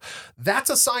stuff. That's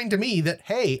a sign to me that,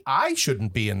 hey, I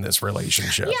shouldn't be in this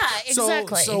relationship. Yeah,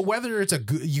 exactly. So whether it's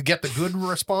you get the good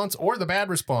response or the bad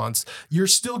response, you're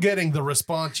still getting the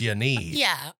response you need.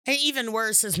 Yeah. And even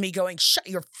worse is me going, shut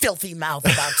your filthy mouth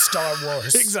about Star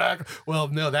Wars. Exactly. Well,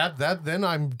 no, that then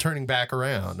I'm turning back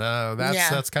around.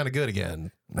 That's kind of good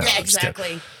again. No, Yeah, I'm just kidding.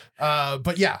 exactly.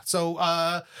 But yeah,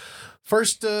 so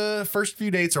first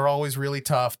few dates are always really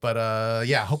tough, but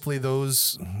hopefully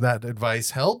that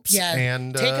advice helps. Yeah.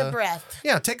 And Take a breath.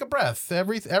 Yeah, take a breath.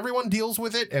 Everyone deals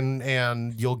with it,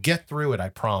 and you'll get through it. I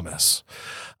promise.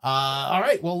 All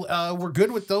right. Well, we're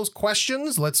good with those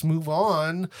questions. Let's move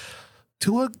on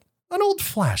to an old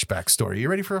flashback story. You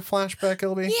ready for a flashback,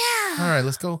 LB? Yeah. All right.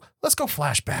 Let's go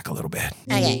flashback a little bit.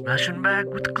 Okay. Flashing back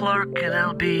with Clark and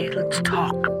LB, let's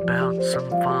talk about some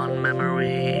fond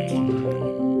memories.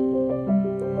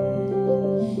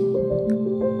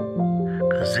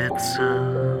 'Cause it's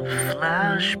a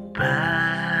flashback.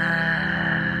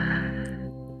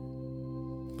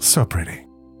 So pretty.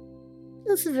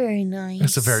 This is very nice.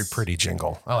 It's a very pretty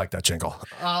jingle. I like that jingle.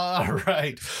 All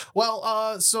right.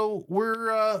 Well, so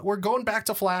we're going back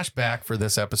to flashback for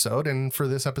this episode, and for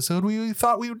this episode, we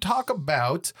thought we would talk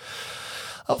about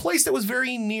a place that was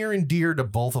very near and dear to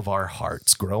both of our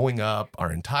hearts. Growing up,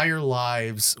 our entire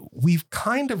lives, we've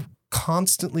kind of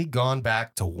constantly gone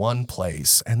back to one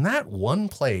place, and that one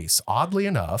place, oddly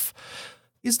enough,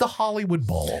 is the Hollywood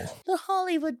Bowl. The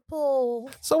Hollywood Bowl.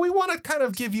 So we want to kind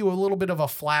of give you a little bit of a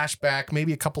flashback,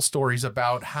 maybe a couple stories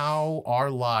about how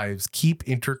our lives keep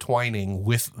intertwining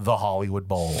with the Hollywood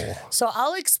Bowl. So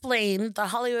I'll explain the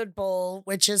Hollywood Bowl,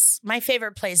 which is my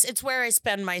favorite place. It's where I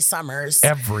spend my summers.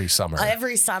 Every summer.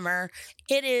 Every summer.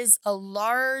 It is a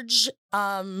large,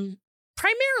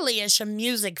 primarily-ish a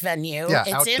music venue. Yeah,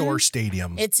 It's outdoor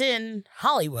stadium. It's in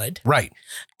Hollywood. Right.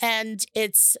 And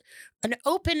it's an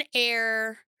open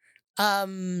air,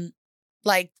 it's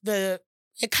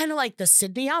kind of like the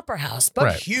Sydney Opera House, but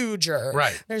Right. huger.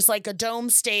 Right. There's like a dome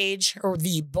stage or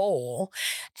the bowl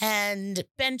and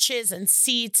benches and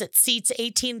seats. It seats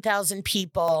 18,000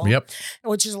 people, Yep.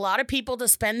 which is a lot of people to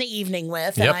spend the evening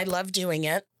with. Yep. And I love doing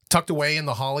it. Tucked away in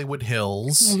the Hollywood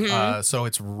Hills. Mhm. So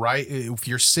it's right. If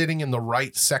you're sitting in the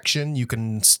right section, you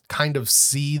can kind of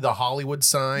see the Hollywood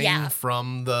sign Yeah.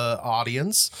 from the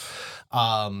audience.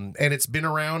 And it's been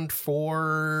around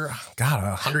for,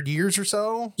 100 years or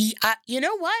so. You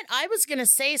know what? I was going to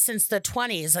say since the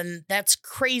 20s, and that's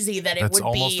crazy that it That's would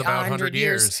almost be about 100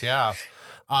 years. Yeah.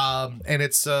 And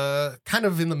it's kind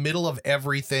of in the middle of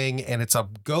everything, and it's a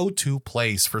go-to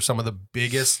place for some of the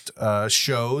biggest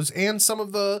shows and some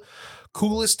of the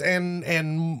coolest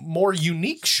and more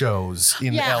unique shows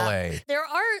in Yeah. LA.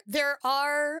 There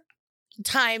are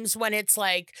times when it's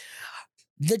like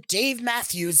the Dave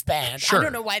Matthews Band. Sure. I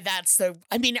don't know why that's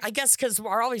I guess because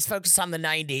we're always focused on the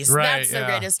 90s. Right, That's the yeah.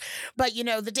 greatest. But,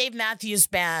 the Dave Matthews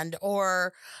Band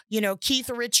or,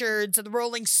 Keith Richards and the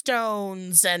Rolling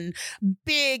Stones and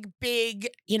big,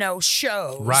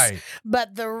 shows. Right.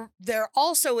 But there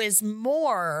also is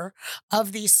more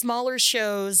of these smaller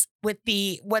shows with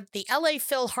what the LA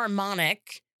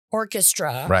Philharmonic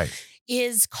Orchestra Right.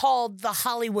 is called the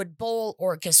Hollywood Bowl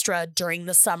Orchestra during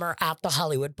the summer at the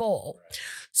Hollywood Bowl.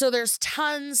 So there's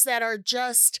tons that are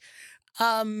just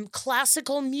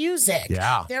classical music.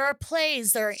 Yeah. There are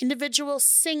plays, there are individual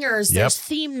singers, Yep. there's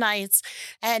theme nights,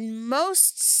 and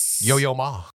most Yo-Yo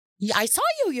Ma. Yeah, I saw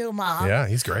Yo-Yo Ma. Yeah,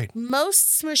 he's great.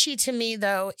 Most smushy to me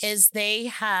though is they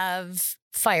have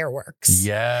fireworks.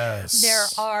 Yes. There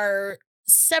are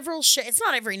several shows. It's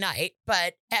not every night,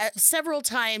 but several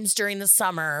times during the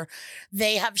summer,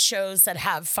 they have shows that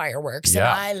have fireworks. Yeah.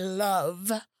 And I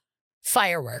love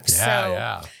fireworks. Yeah, so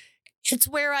yeah. it's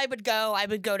where I would go. I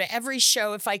would go to every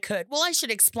show if I could. Well, I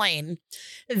should explain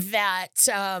that.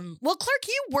 Clark,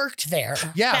 you worked there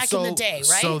back in the day,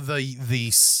 right? So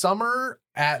the summer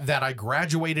that I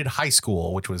graduated high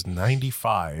school, which was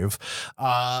 95,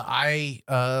 I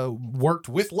worked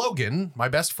with Logan, my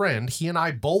best friend. He and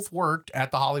I both worked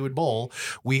at the Hollywood Bowl.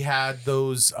 We had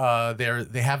those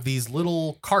they have these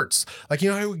little carts. Like,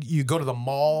 how you go to the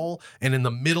mall and in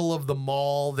the middle of the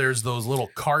mall there's those little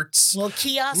carts. little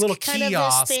kiosk Little kind of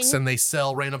kiosks, this thing. and they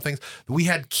sell random things. We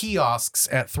had kiosks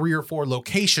at 3 or 4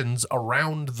 locations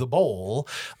around the bowl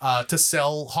to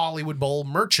sell Hollywood Bowl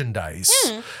merchandise.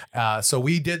 So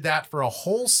we did that for a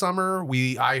whole summer.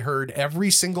 I heard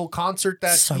every single concert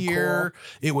that So year.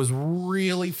 It was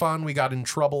really fun. We got in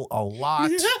trouble a lot.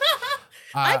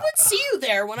 I would see you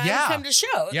there when I yeah. would come to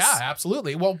shows. Yeah,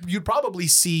 absolutely. Well, you'd probably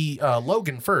see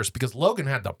Logan first because Logan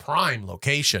had the prime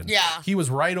location. Yeah. He was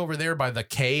right over there by the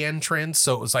K entrance.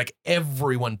 So it was like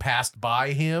everyone passed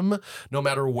by him, no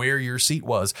matter where your seat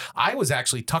was. I was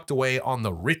actually tucked away on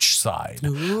the rich side.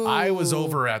 Ooh. I was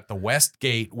over at the West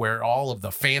Gate where all of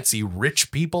the fancy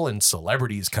rich people and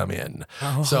celebrities come in.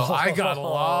 So I got a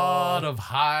lot of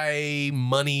high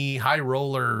money, high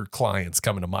roller clients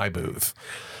coming to my booth.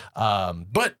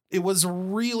 But it was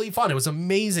really fun. It was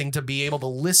amazing to be able to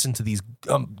listen to these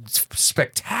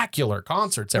spectacular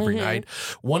concerts every night.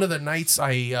 One of the nights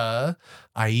I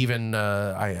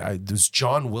there's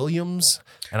John Williams,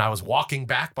 and I was walking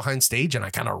back behind stage and I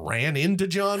kind of ran into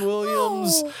John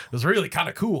Williams. Oh. It was really kind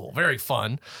of cool, very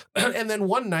fun. And then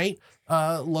one night,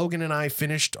 Logan and I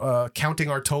finished counting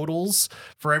our totals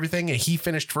for everything, and he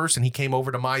finished first and he came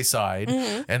over to my side,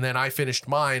 and then I finished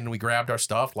mine, and we grabbed our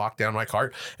stuff, locked down my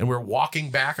cart, and we're walking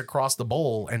back across the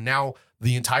bowl, and now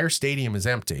the entire stadium is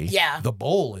empty. Yeah. The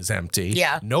bowl is empty.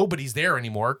 Yeah. Nobody's there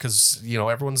anymore because,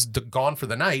 everyone's gone for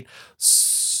the night.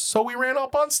 So we ran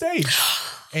up on stage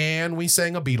and we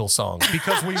sang a Beatles song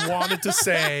because we wanted to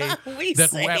say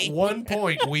at one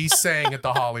point we sang at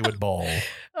the Hollywood Bowl.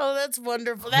 Oh, that's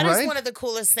wonderful. That is Right? one of the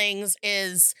coolest things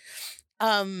is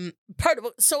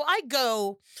so I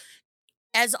go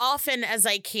as often as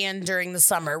I can during the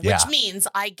summer, which Yeah. means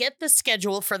I get the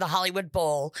schedule for the Hollywood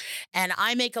Bowl and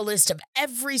I make a list of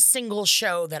every single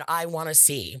show that I want to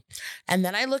see. And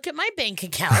then I look at my bank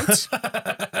account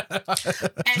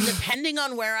and depending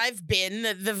on where I've been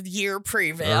the year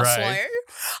previous, Right.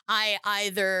 I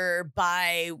either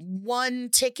buy one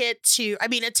ticket a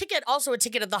ticket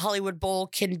at the Hollywood Bowl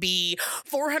can be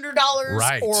 $400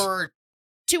 Right. or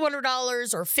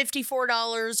 $200 or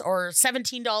 $54 or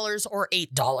 $17 or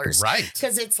 $8. Right.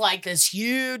 Because it's like this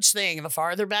huge thing. The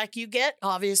farther back you get,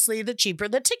 obviously, the cheaper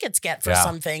the tickets get for Yeah.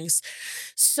 some things.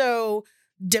 So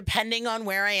depending on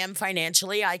where I am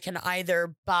financially, I can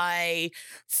either buy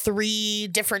 3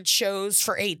 different shows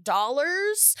for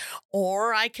 $8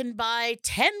 or I can buy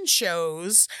 10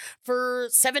 shows for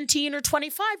 $17 or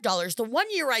 $25. The one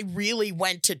year I really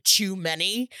went to too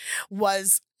many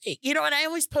was, you know, and I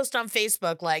always post on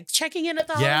Facebook, like checking in at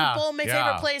the Hollywood Bowl, my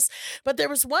favorite place. But there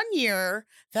was one year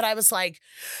that I was like,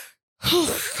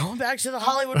 going back to the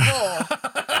Hollywood Bowl.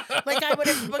 Like I would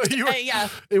have booked,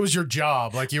 It was your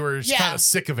job. Like you were kind of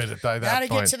sick of it at that Gotta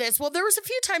point. get to this. Well, there was a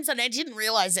few times and I didn't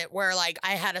realize it where like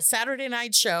I had a Saturday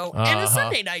night show and a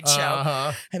Sunday night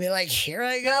show. I'd be like, here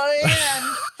I go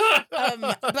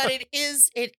again. But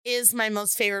it is my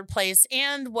most favorite place.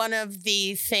 And one of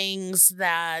the things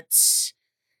that,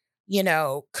 you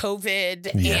know,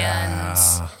 COVID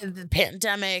and the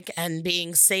pandemic and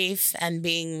being safe and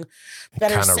being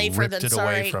better safer than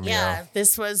sorry. Yeah,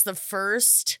 this was the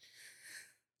first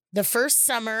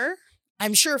summer,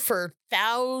 I'm sure for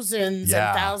thousands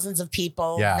and thousands of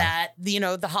people that, you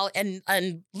know,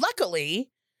 and luckily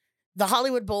the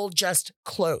Hollywood Bowl just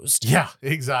closed. Yeah,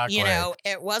 exactly. You know,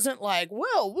 it wasn't like,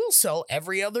 well, we'll sell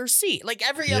every other seat. Like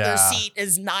every other seat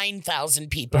is 9,000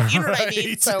 people. You know what I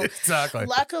mean? So exactly.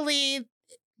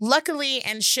 Luckily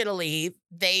and shittily,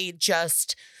 they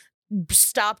just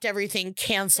stopped everything,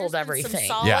 canceled everything.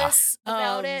 Some solace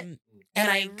about it. And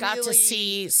I got to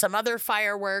see some other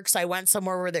fireworks. I went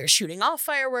somewhere where they're shooting off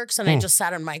fireworks and I just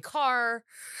sat in my car,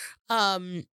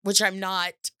 which I'm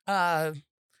not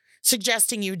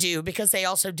suggesting you do because they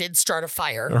also did start a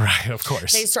fire. Right, of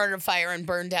course. They started a fire and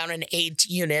burned down an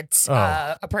 8-unit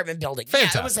apartment building.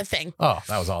 Fantastic. Yeah, it was a thing. Oh,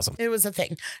 that was awesome. It was a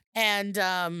thing.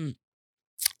 And,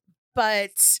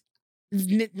 but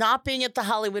not being at the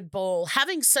Hollywood Bowl,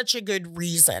 having such a good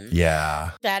reason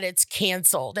that it's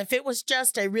canceled. If it was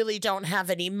just, I really don't have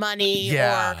any money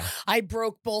or I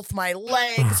broke both my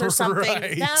legs or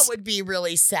something, that would be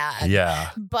really sad. Yeah.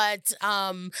 But,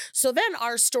 so then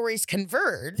our stories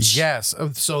converge. Yes.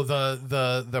 So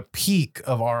the peak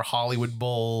of our Hollywood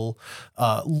Bowl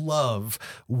love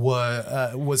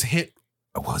was hit,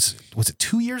 was it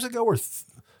 2 years ago or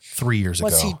 3 years ago?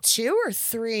 Was he 2 or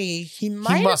 3? He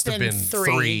must have been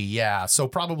 3. Yeah. So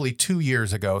probably 2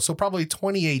 years ago. So probably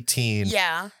 2018.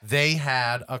 Yeah. They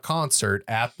had a concert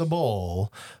at the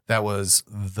Bowl that was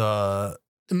the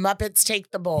Muppets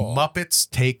Take the Bowl. Muppets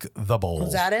Take the Bowl.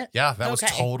 Was that it? Yeah, that was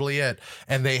totally it.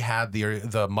 And they had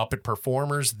the Muppet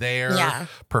performers there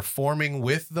performing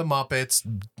with the Muppets,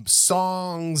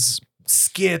 songs,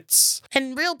 skits,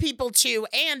 and real people too.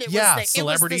 And it was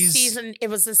celebrities. It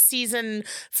was the season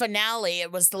finale.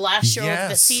 It was the last show of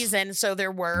the season, so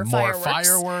there were more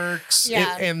fireworks.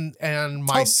 Yeah, and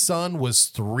my son was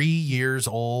 3 years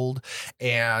old,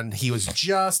 and he was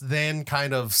just then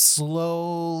kind of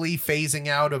slowly phasing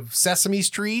out of Sesame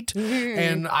Street,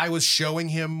 and I was showing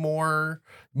him more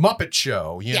Muppet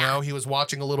Show. You know, he was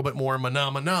watching a little bit more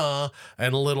Mana Mana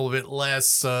and a little bit less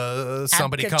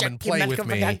Somebody Come and Play With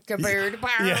Me.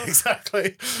 Yeah,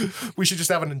 exactly. We should just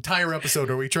have an entire episode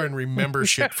where we try and remember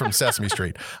shit from Sesame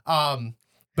Street.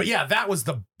 But yeah, that was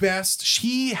the best.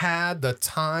 She had the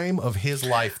time of his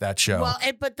life, that show. Well,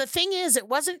 but the thing is, it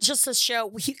wasn't just a show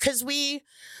because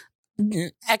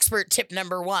expert tip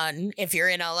number 1, if you're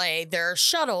in LA, there are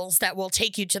shuttles that will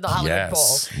take you to the Hollywood Bowl.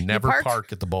 Never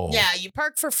park at the Bowl. Yeah, you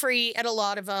park for free at a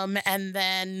lot of them, and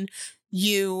then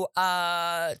you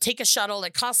take a shuttle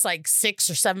that costs like $6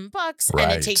 or $7,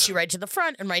 and it takes you right to the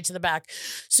front and right to the back.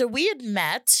 So we had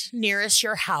met nearest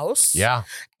your house. Yeah.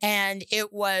 And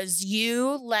it was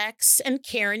you, Lex, and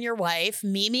Karen, your wife,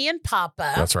 Mimi and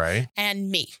Papa. That's right. And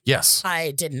me. Yes.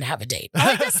 I didn't have a date.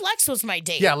 I guess Lex was my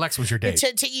date. Yeah, Lex was your date.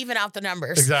 To even out the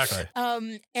numbers. Exactly.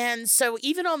 And so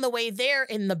even on the way there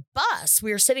in the bus,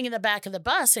 we were sitting in the back of the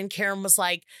bus, and Karen was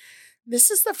like,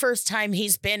 this is the first time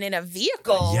he's been in a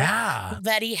vehicle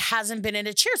that he hasn't been in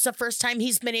a chair. It's the first time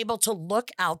he's been able to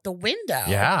look out the window.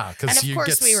 Yeah, because of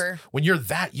course we were, when you're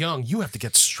that young, you have to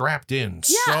get strapped in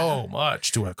so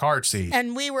much to a car seat.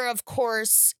 And we were, of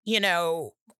course, you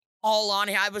know, all on.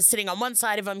 I was sitting on one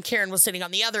side of him. Karen was sitting on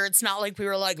the other. It's not like we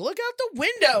were like, look out the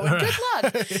window and good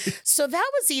luck. So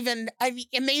that was even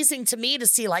amazing to me to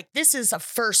see, like, this is a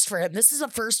first for him. This is a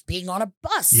first being on a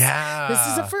bus. Yeah. This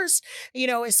is a first, you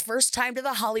know, his first time to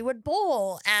the Hollywood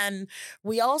Bowl. And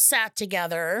we all sat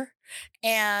together,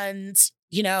 and,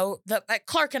 you know,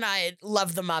 Clark and I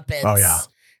love the Muppets. Oh, yeah.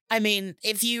 I mean,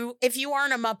 if you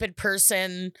aren't a Muppet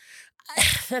person,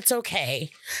 That's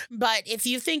okay. But if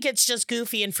you think it's just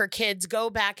goofy and for kids, go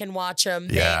back and watch them.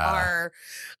 They Yeah. are,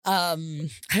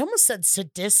 I almost said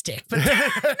sadistic, but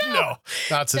No,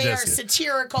 not they are sadistic.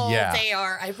 satirical. Yeah. They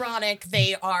are ironic.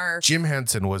 They are. Jim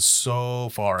Henson was so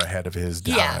far ahead of his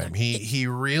time. Yeah. He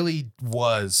really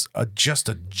was just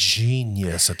a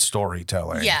genius at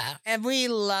storytelling. Yeah. And we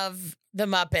love the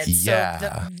Muppets. Yeah.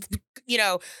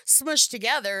 So, smushed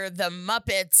together the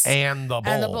Muppets And the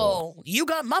bowl. and the bowl. You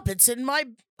got Muppets in my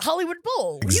Hollywood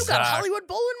Bowl. You got Exact- Hollywood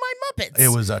Bowl in my Muppets. It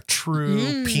was a true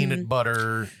Mm. peanut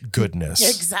butter goodness.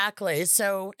 Exactly.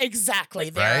 So exactly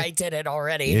there. Right? I did it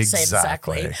already. Say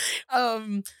exactly.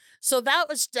 So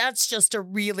that's just a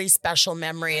really special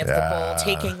memory of the Yeah. bowl,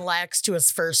 taking Lex to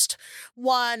his first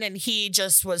one, and he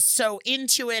just was so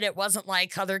into it. It wasn't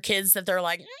like other kids that they're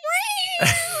like,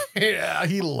 Yeah,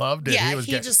 he loved it. yeah, he was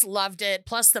he getting- just loved it.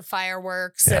 Plus the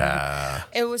fireworks, Yeah,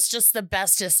 and it was just the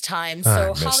bestest time. I So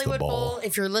miss the Hollywood bowl. Bowl,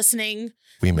 if you're listening,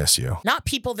 we miss you. not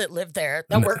people that live there,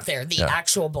 that work there, the yeah.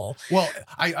 actual bowl. Well,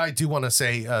 I do want to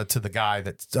say to the guy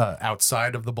that's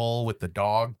outside of the bowl with the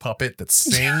dog puppet that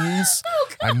sings,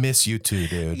 I miss you too,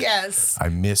 dude. Yes, I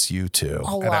miss you too.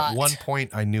 A and at lot. one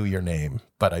point, I knew your name,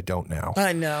 but I don't now.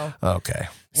 I know. Okay.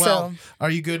 Well, So- are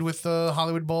you good with the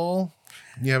Hollywood Bowl?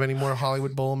 You have any more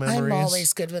Hollywood Bowl memories? I'm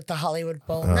always good with the Hollywood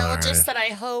Bowl. All No, right. just that I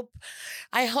hope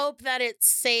that it's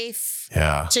safe.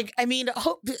 Yeah.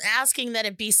 Asking that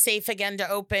it be safe again to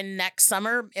open next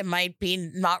summer, it might be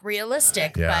not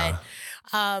realistic, Yeah.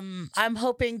 but I'm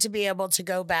hoping to be able to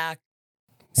go back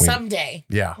We- someday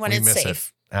Yeah. when we it's miss safe.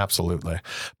 it. Absolutely.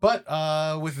 But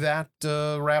with that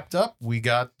wrapped up, we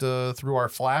got through our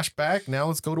flashback. Now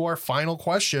let's go to our final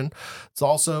question. It's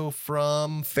also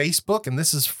from Facebook, and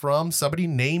this is from somebody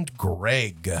named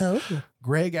Greg. Oh.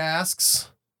 Greg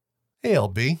asks, "Hey,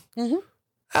 LB, Mhm.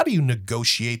 how do you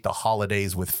negotiate the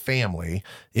holidays with family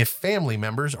if family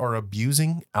members are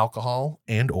abusing alcohol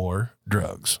and or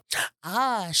drugs?"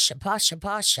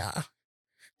 Shapasha.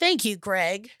 Thank you,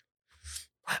 Greg.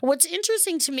 What's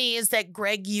interesting to me is that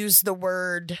Greg used the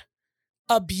word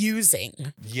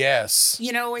abusing. Yes. He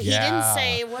Yeah. didn't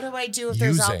say, what do I do if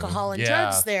there's Using, alcohol and yeah.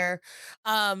 drugs there?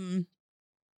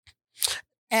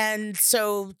 And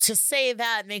so to say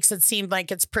that makes it seem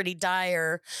like it's pretty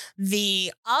dire.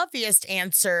 The obvious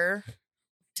answer,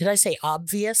 did I say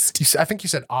obvious? I think you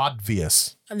said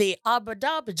obvious. The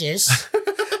obvious.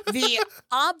 The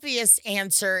obvious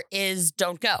answer is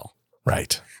don't go.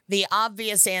 Right. The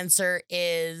obvious answer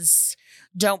is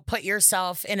don't put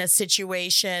yourself in a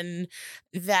situation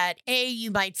that A, you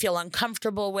might feel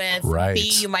uncomfortable with. Right. B,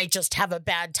 you might just have a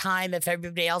bad time if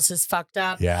everybody else is fucked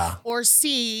up. Yeah. Or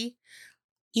C,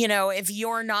 if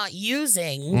you're not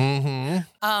using,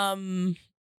 Mm-hmm.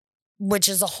 which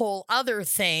is a whole other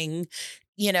thing,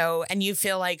 and you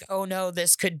feel like, oh no,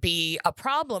 this could be a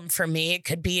problem for me. It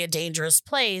could be a dangerous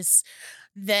place.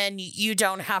 Then you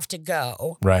don't have to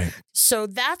go. Right. So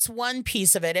that's one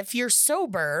piece of it. If you're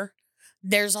sober,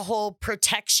 there's a whole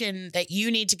protection that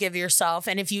you need to give yourself.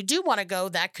 And if you do want to go,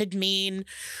 that could mean,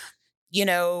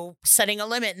 setting a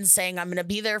limit and saying, I'm going to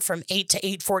be there from 8 to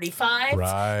 8:45.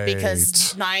 Right.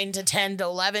 Because 9 to 10 to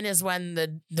 11 is when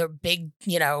the big,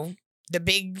 the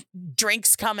big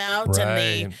drinks come out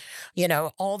and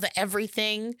all the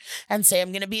everything, and say,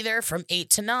 I'm going to be there from 8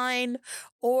 to 9,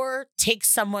 or take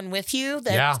someone with you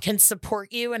that can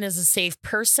support you and is a safe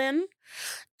person.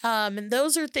 And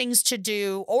those are things to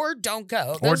do, or don't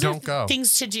go. Those don't go.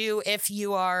 Things to do if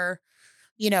you are,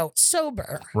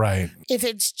 sober. Right. If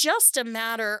it's just a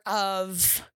matter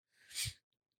of,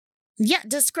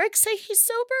 does Greg say he's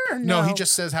sober or no? No, he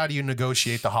just says, how do you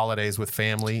negotiate the holidays with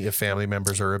family if family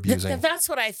members are abusing? That's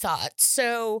what I thought.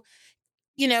 So,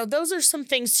 those are some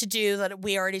things to do that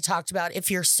we already talked about if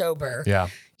you're sober. Yeah.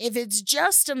 If it's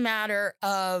just a matter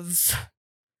of,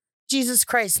 Jesus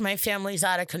Christ, my family's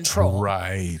out of control.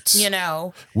 Right.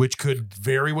 Which could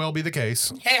very well be the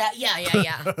case.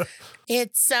 Yeah.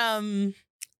 It's, A,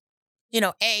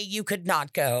 you could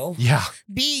not go. Yeah.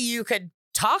 B, you could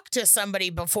talk to somebody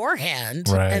beforehand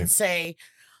Right. and say,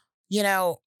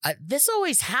 this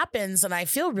always happens and I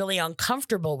feel really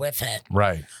uncomfortable with it.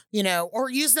 Right. Or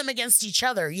use them against each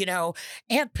other.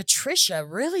 Aunt Patricia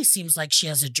really seems like she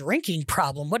has a drinking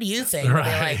problem. What do you think? Right.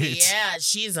 They're like, yeah,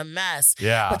 she's a mess.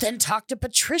 Yeah. But then talk to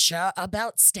Patricia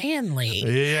about Stanley.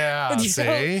 Yeah.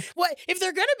 See? What if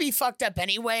they're going to be fucked up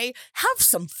anyway? Have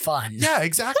some fun. Yeah,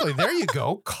 exactly. There you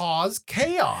go. Cause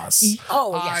chaos.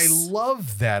 Oh, I yes.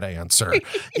 love that answer.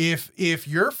 If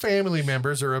your family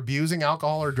members are abusing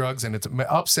alcohol or drugs and it's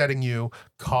upsetting upsetting you,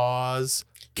 cause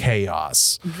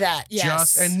chaos. That,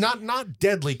 yes. And not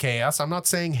deadly chaos. I'm not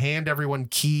saying hand everyone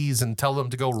keys and tell them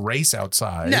to go race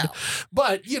outside. No.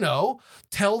 But,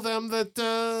 tell them that,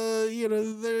 the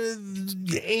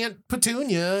Aunt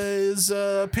Petunia is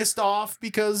pissed off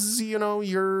because,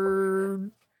 you're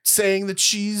saying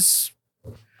that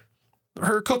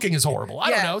her cooking is horrible. I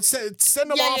don't know. Send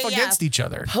them off against each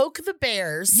other. Poke the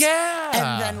bears. Yeah.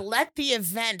 And then let the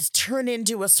event turn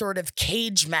into a sort of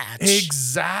cage match.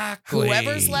 Exactly.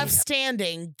 Whoever's left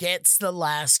standing gets the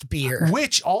last beer.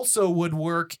 Which also would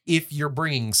work if you're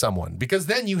bringing someone, because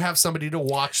then you have somebody to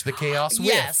watch the chaos with.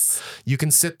 Yes. You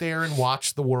can sit there and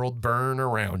watch the world burn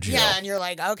around you. Yeah, and you're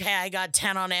like, okay, I got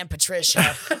 10 on Aunt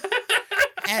Patricia.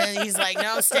 And he's like,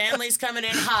 no, Stanley's coming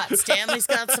in hot. Stanley's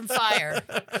got some fire.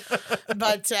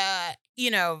 But,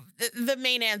 the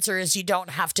main answer is you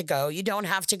don't have to go. You don't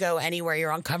have to go anywhere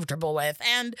you're uncomfortable with.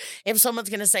 And if someone's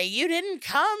going to say, you didn't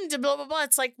come to blah, blah, blah,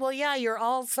 it's like, well, yeah, you're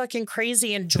all fucking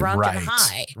crazy and drunk and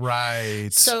high.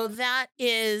 Right. So that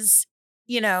is,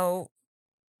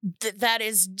 that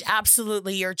is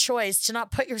absolutely your choice to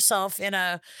not put yourself in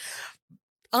a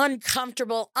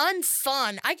uncomfortable,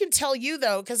 unfun. I can tell you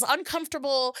though, because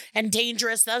uncomfortable and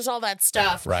dangerous, that's all that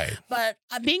stuff. Right. But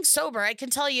being sober, I can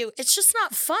tell you, it's just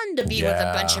not fun to be with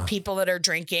a bunch of people that are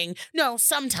drinking. No,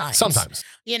 sometimes.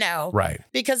 Right.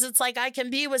 Because it's like I can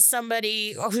be with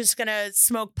somebody who's going to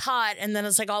smoke pot, and then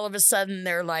it's like all of a sudden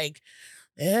they're like,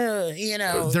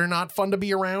 they're not fun to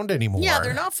be around anymore. Yeah,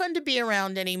 they're not fun to be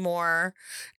around anymore.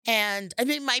 And I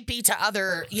mean, it might be to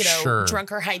other,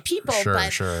 drunk or high people,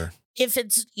 but if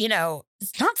it's,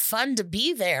 it's not fun to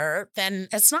be there, then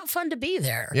it's not fun to be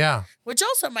there. Yeah. Which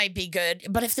also might be good.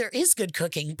 But if there is good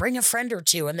cooking, bring a friend or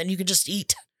two and then you can just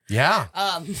eat. Yeah.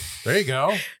 There you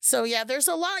go. So, yeah, there's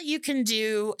a lot you can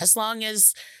do as long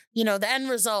as, the end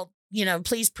result,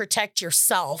 please protect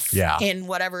yourself in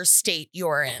whatever state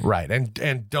you're in. Right.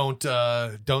 And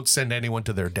don't send anyone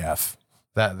to their death.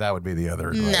 That would be the other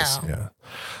advice. No.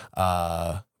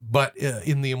 Yeah. But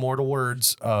in the immortal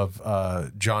words of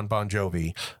John Bon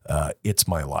Jovi, it's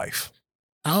my life.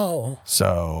 Oh.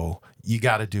 So you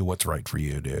got to do what's right for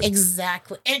you, dude.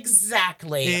 Exactly.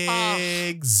 Exactly.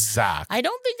 I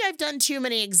don't think I've done too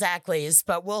many exactlies,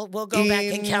 but we'll go back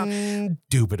and count.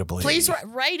 Indubitably. Please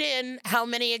write in how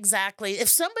many exactly. If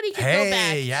somebody can go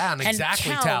back an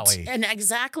exactly tally. An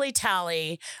exactly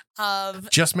tally of.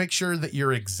 Just make sure that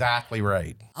you're exactly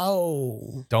right.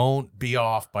 Oh. Don't be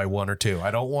off by 1 or 2.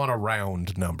 I don't want a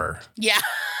round number. Yeah.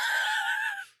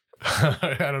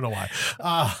 I don't know why.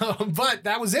 But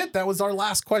that was it. That was our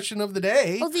last question of the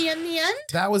day. Oh, the end?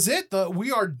 That was it.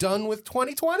 We are done with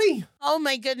 2020. Oh,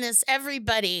 my goodness.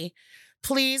 Everybody,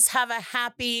 please have a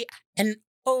happy and,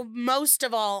 most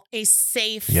of all, a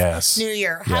safe New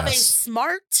Year. Have a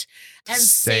smart and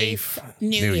safe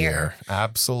New Year.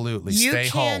 Absolutely. Stay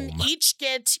home. You can each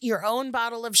get your own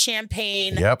bottle of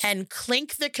champagne and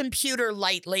clink the computer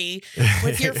lightly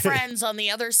with your friends on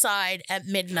the other side at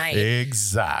midnight.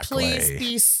 Exactly. Please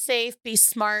be safe, be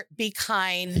smart, be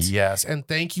kind. Yes. And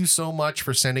thank you so much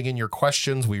for sending in your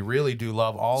questions. We really do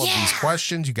love all of these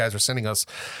questions. You guys are sending us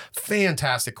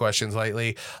fantastic questions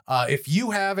lately. If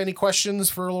you have any questions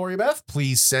for Lori Beth,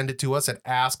 please send it to us at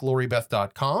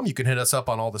askloribeth.com. You can hit us up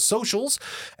on all the socials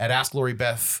at Ask Lori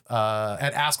Beth,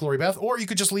 or you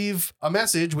could just leave a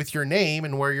message with your name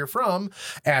and where you're from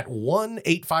at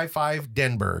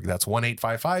 1-855-DENBERG. That's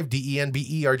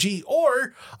 1-855-DENBERG,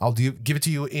 or I'll give it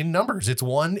to you in numbers. It's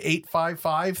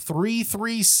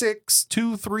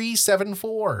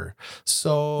 1-855-336-2374.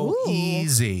 So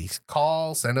easy.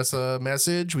 Call, send us a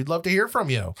message. We'd love to hear from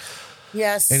you.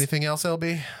 Yes. Anything else,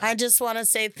 LB? I just want to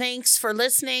say thanks for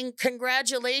listening.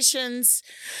 Congratulations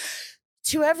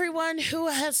to everyone who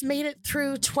has made it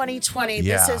through 2020.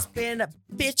 This has been a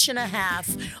bitch and a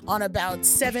half on about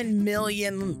 7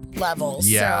 million levels.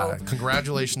 Yeah. So,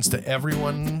 congratulations to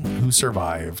everyone who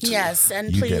survived. Yes.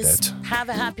 And please have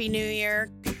a happy new year.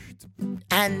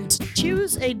 And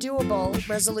choose a doable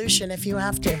resolution if you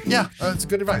have to. Yeah, it's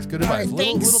good advice. Good advice. Right,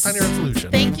 little tiny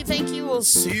resolution. Thank you. We'll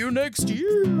see you next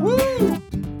year. Woo!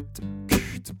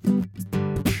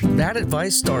 That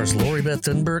Advice stars Lori Beth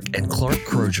Denberg and Clark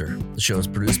Crozier. The show is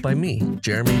produced by me,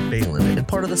 Jeremy Balin, and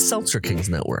part of the Seltzer Kings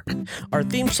Network. Our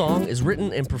theme song is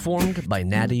written and performed by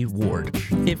Natty Ward.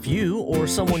 If you or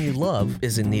someone you love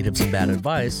is in need of some bad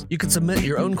advice, you can submit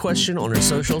your own question on our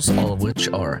socials, all of which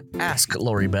are Ask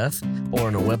Lori Beth, or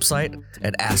on our website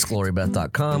at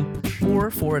askloribeth.com,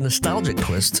 or for a nostalgic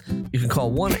twist, you can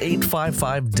call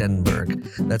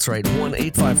 1-855-DENBERG. That's right,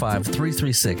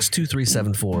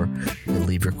 1-855-336-2374, and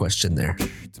leave your question there.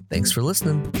 Thanks for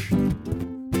listening.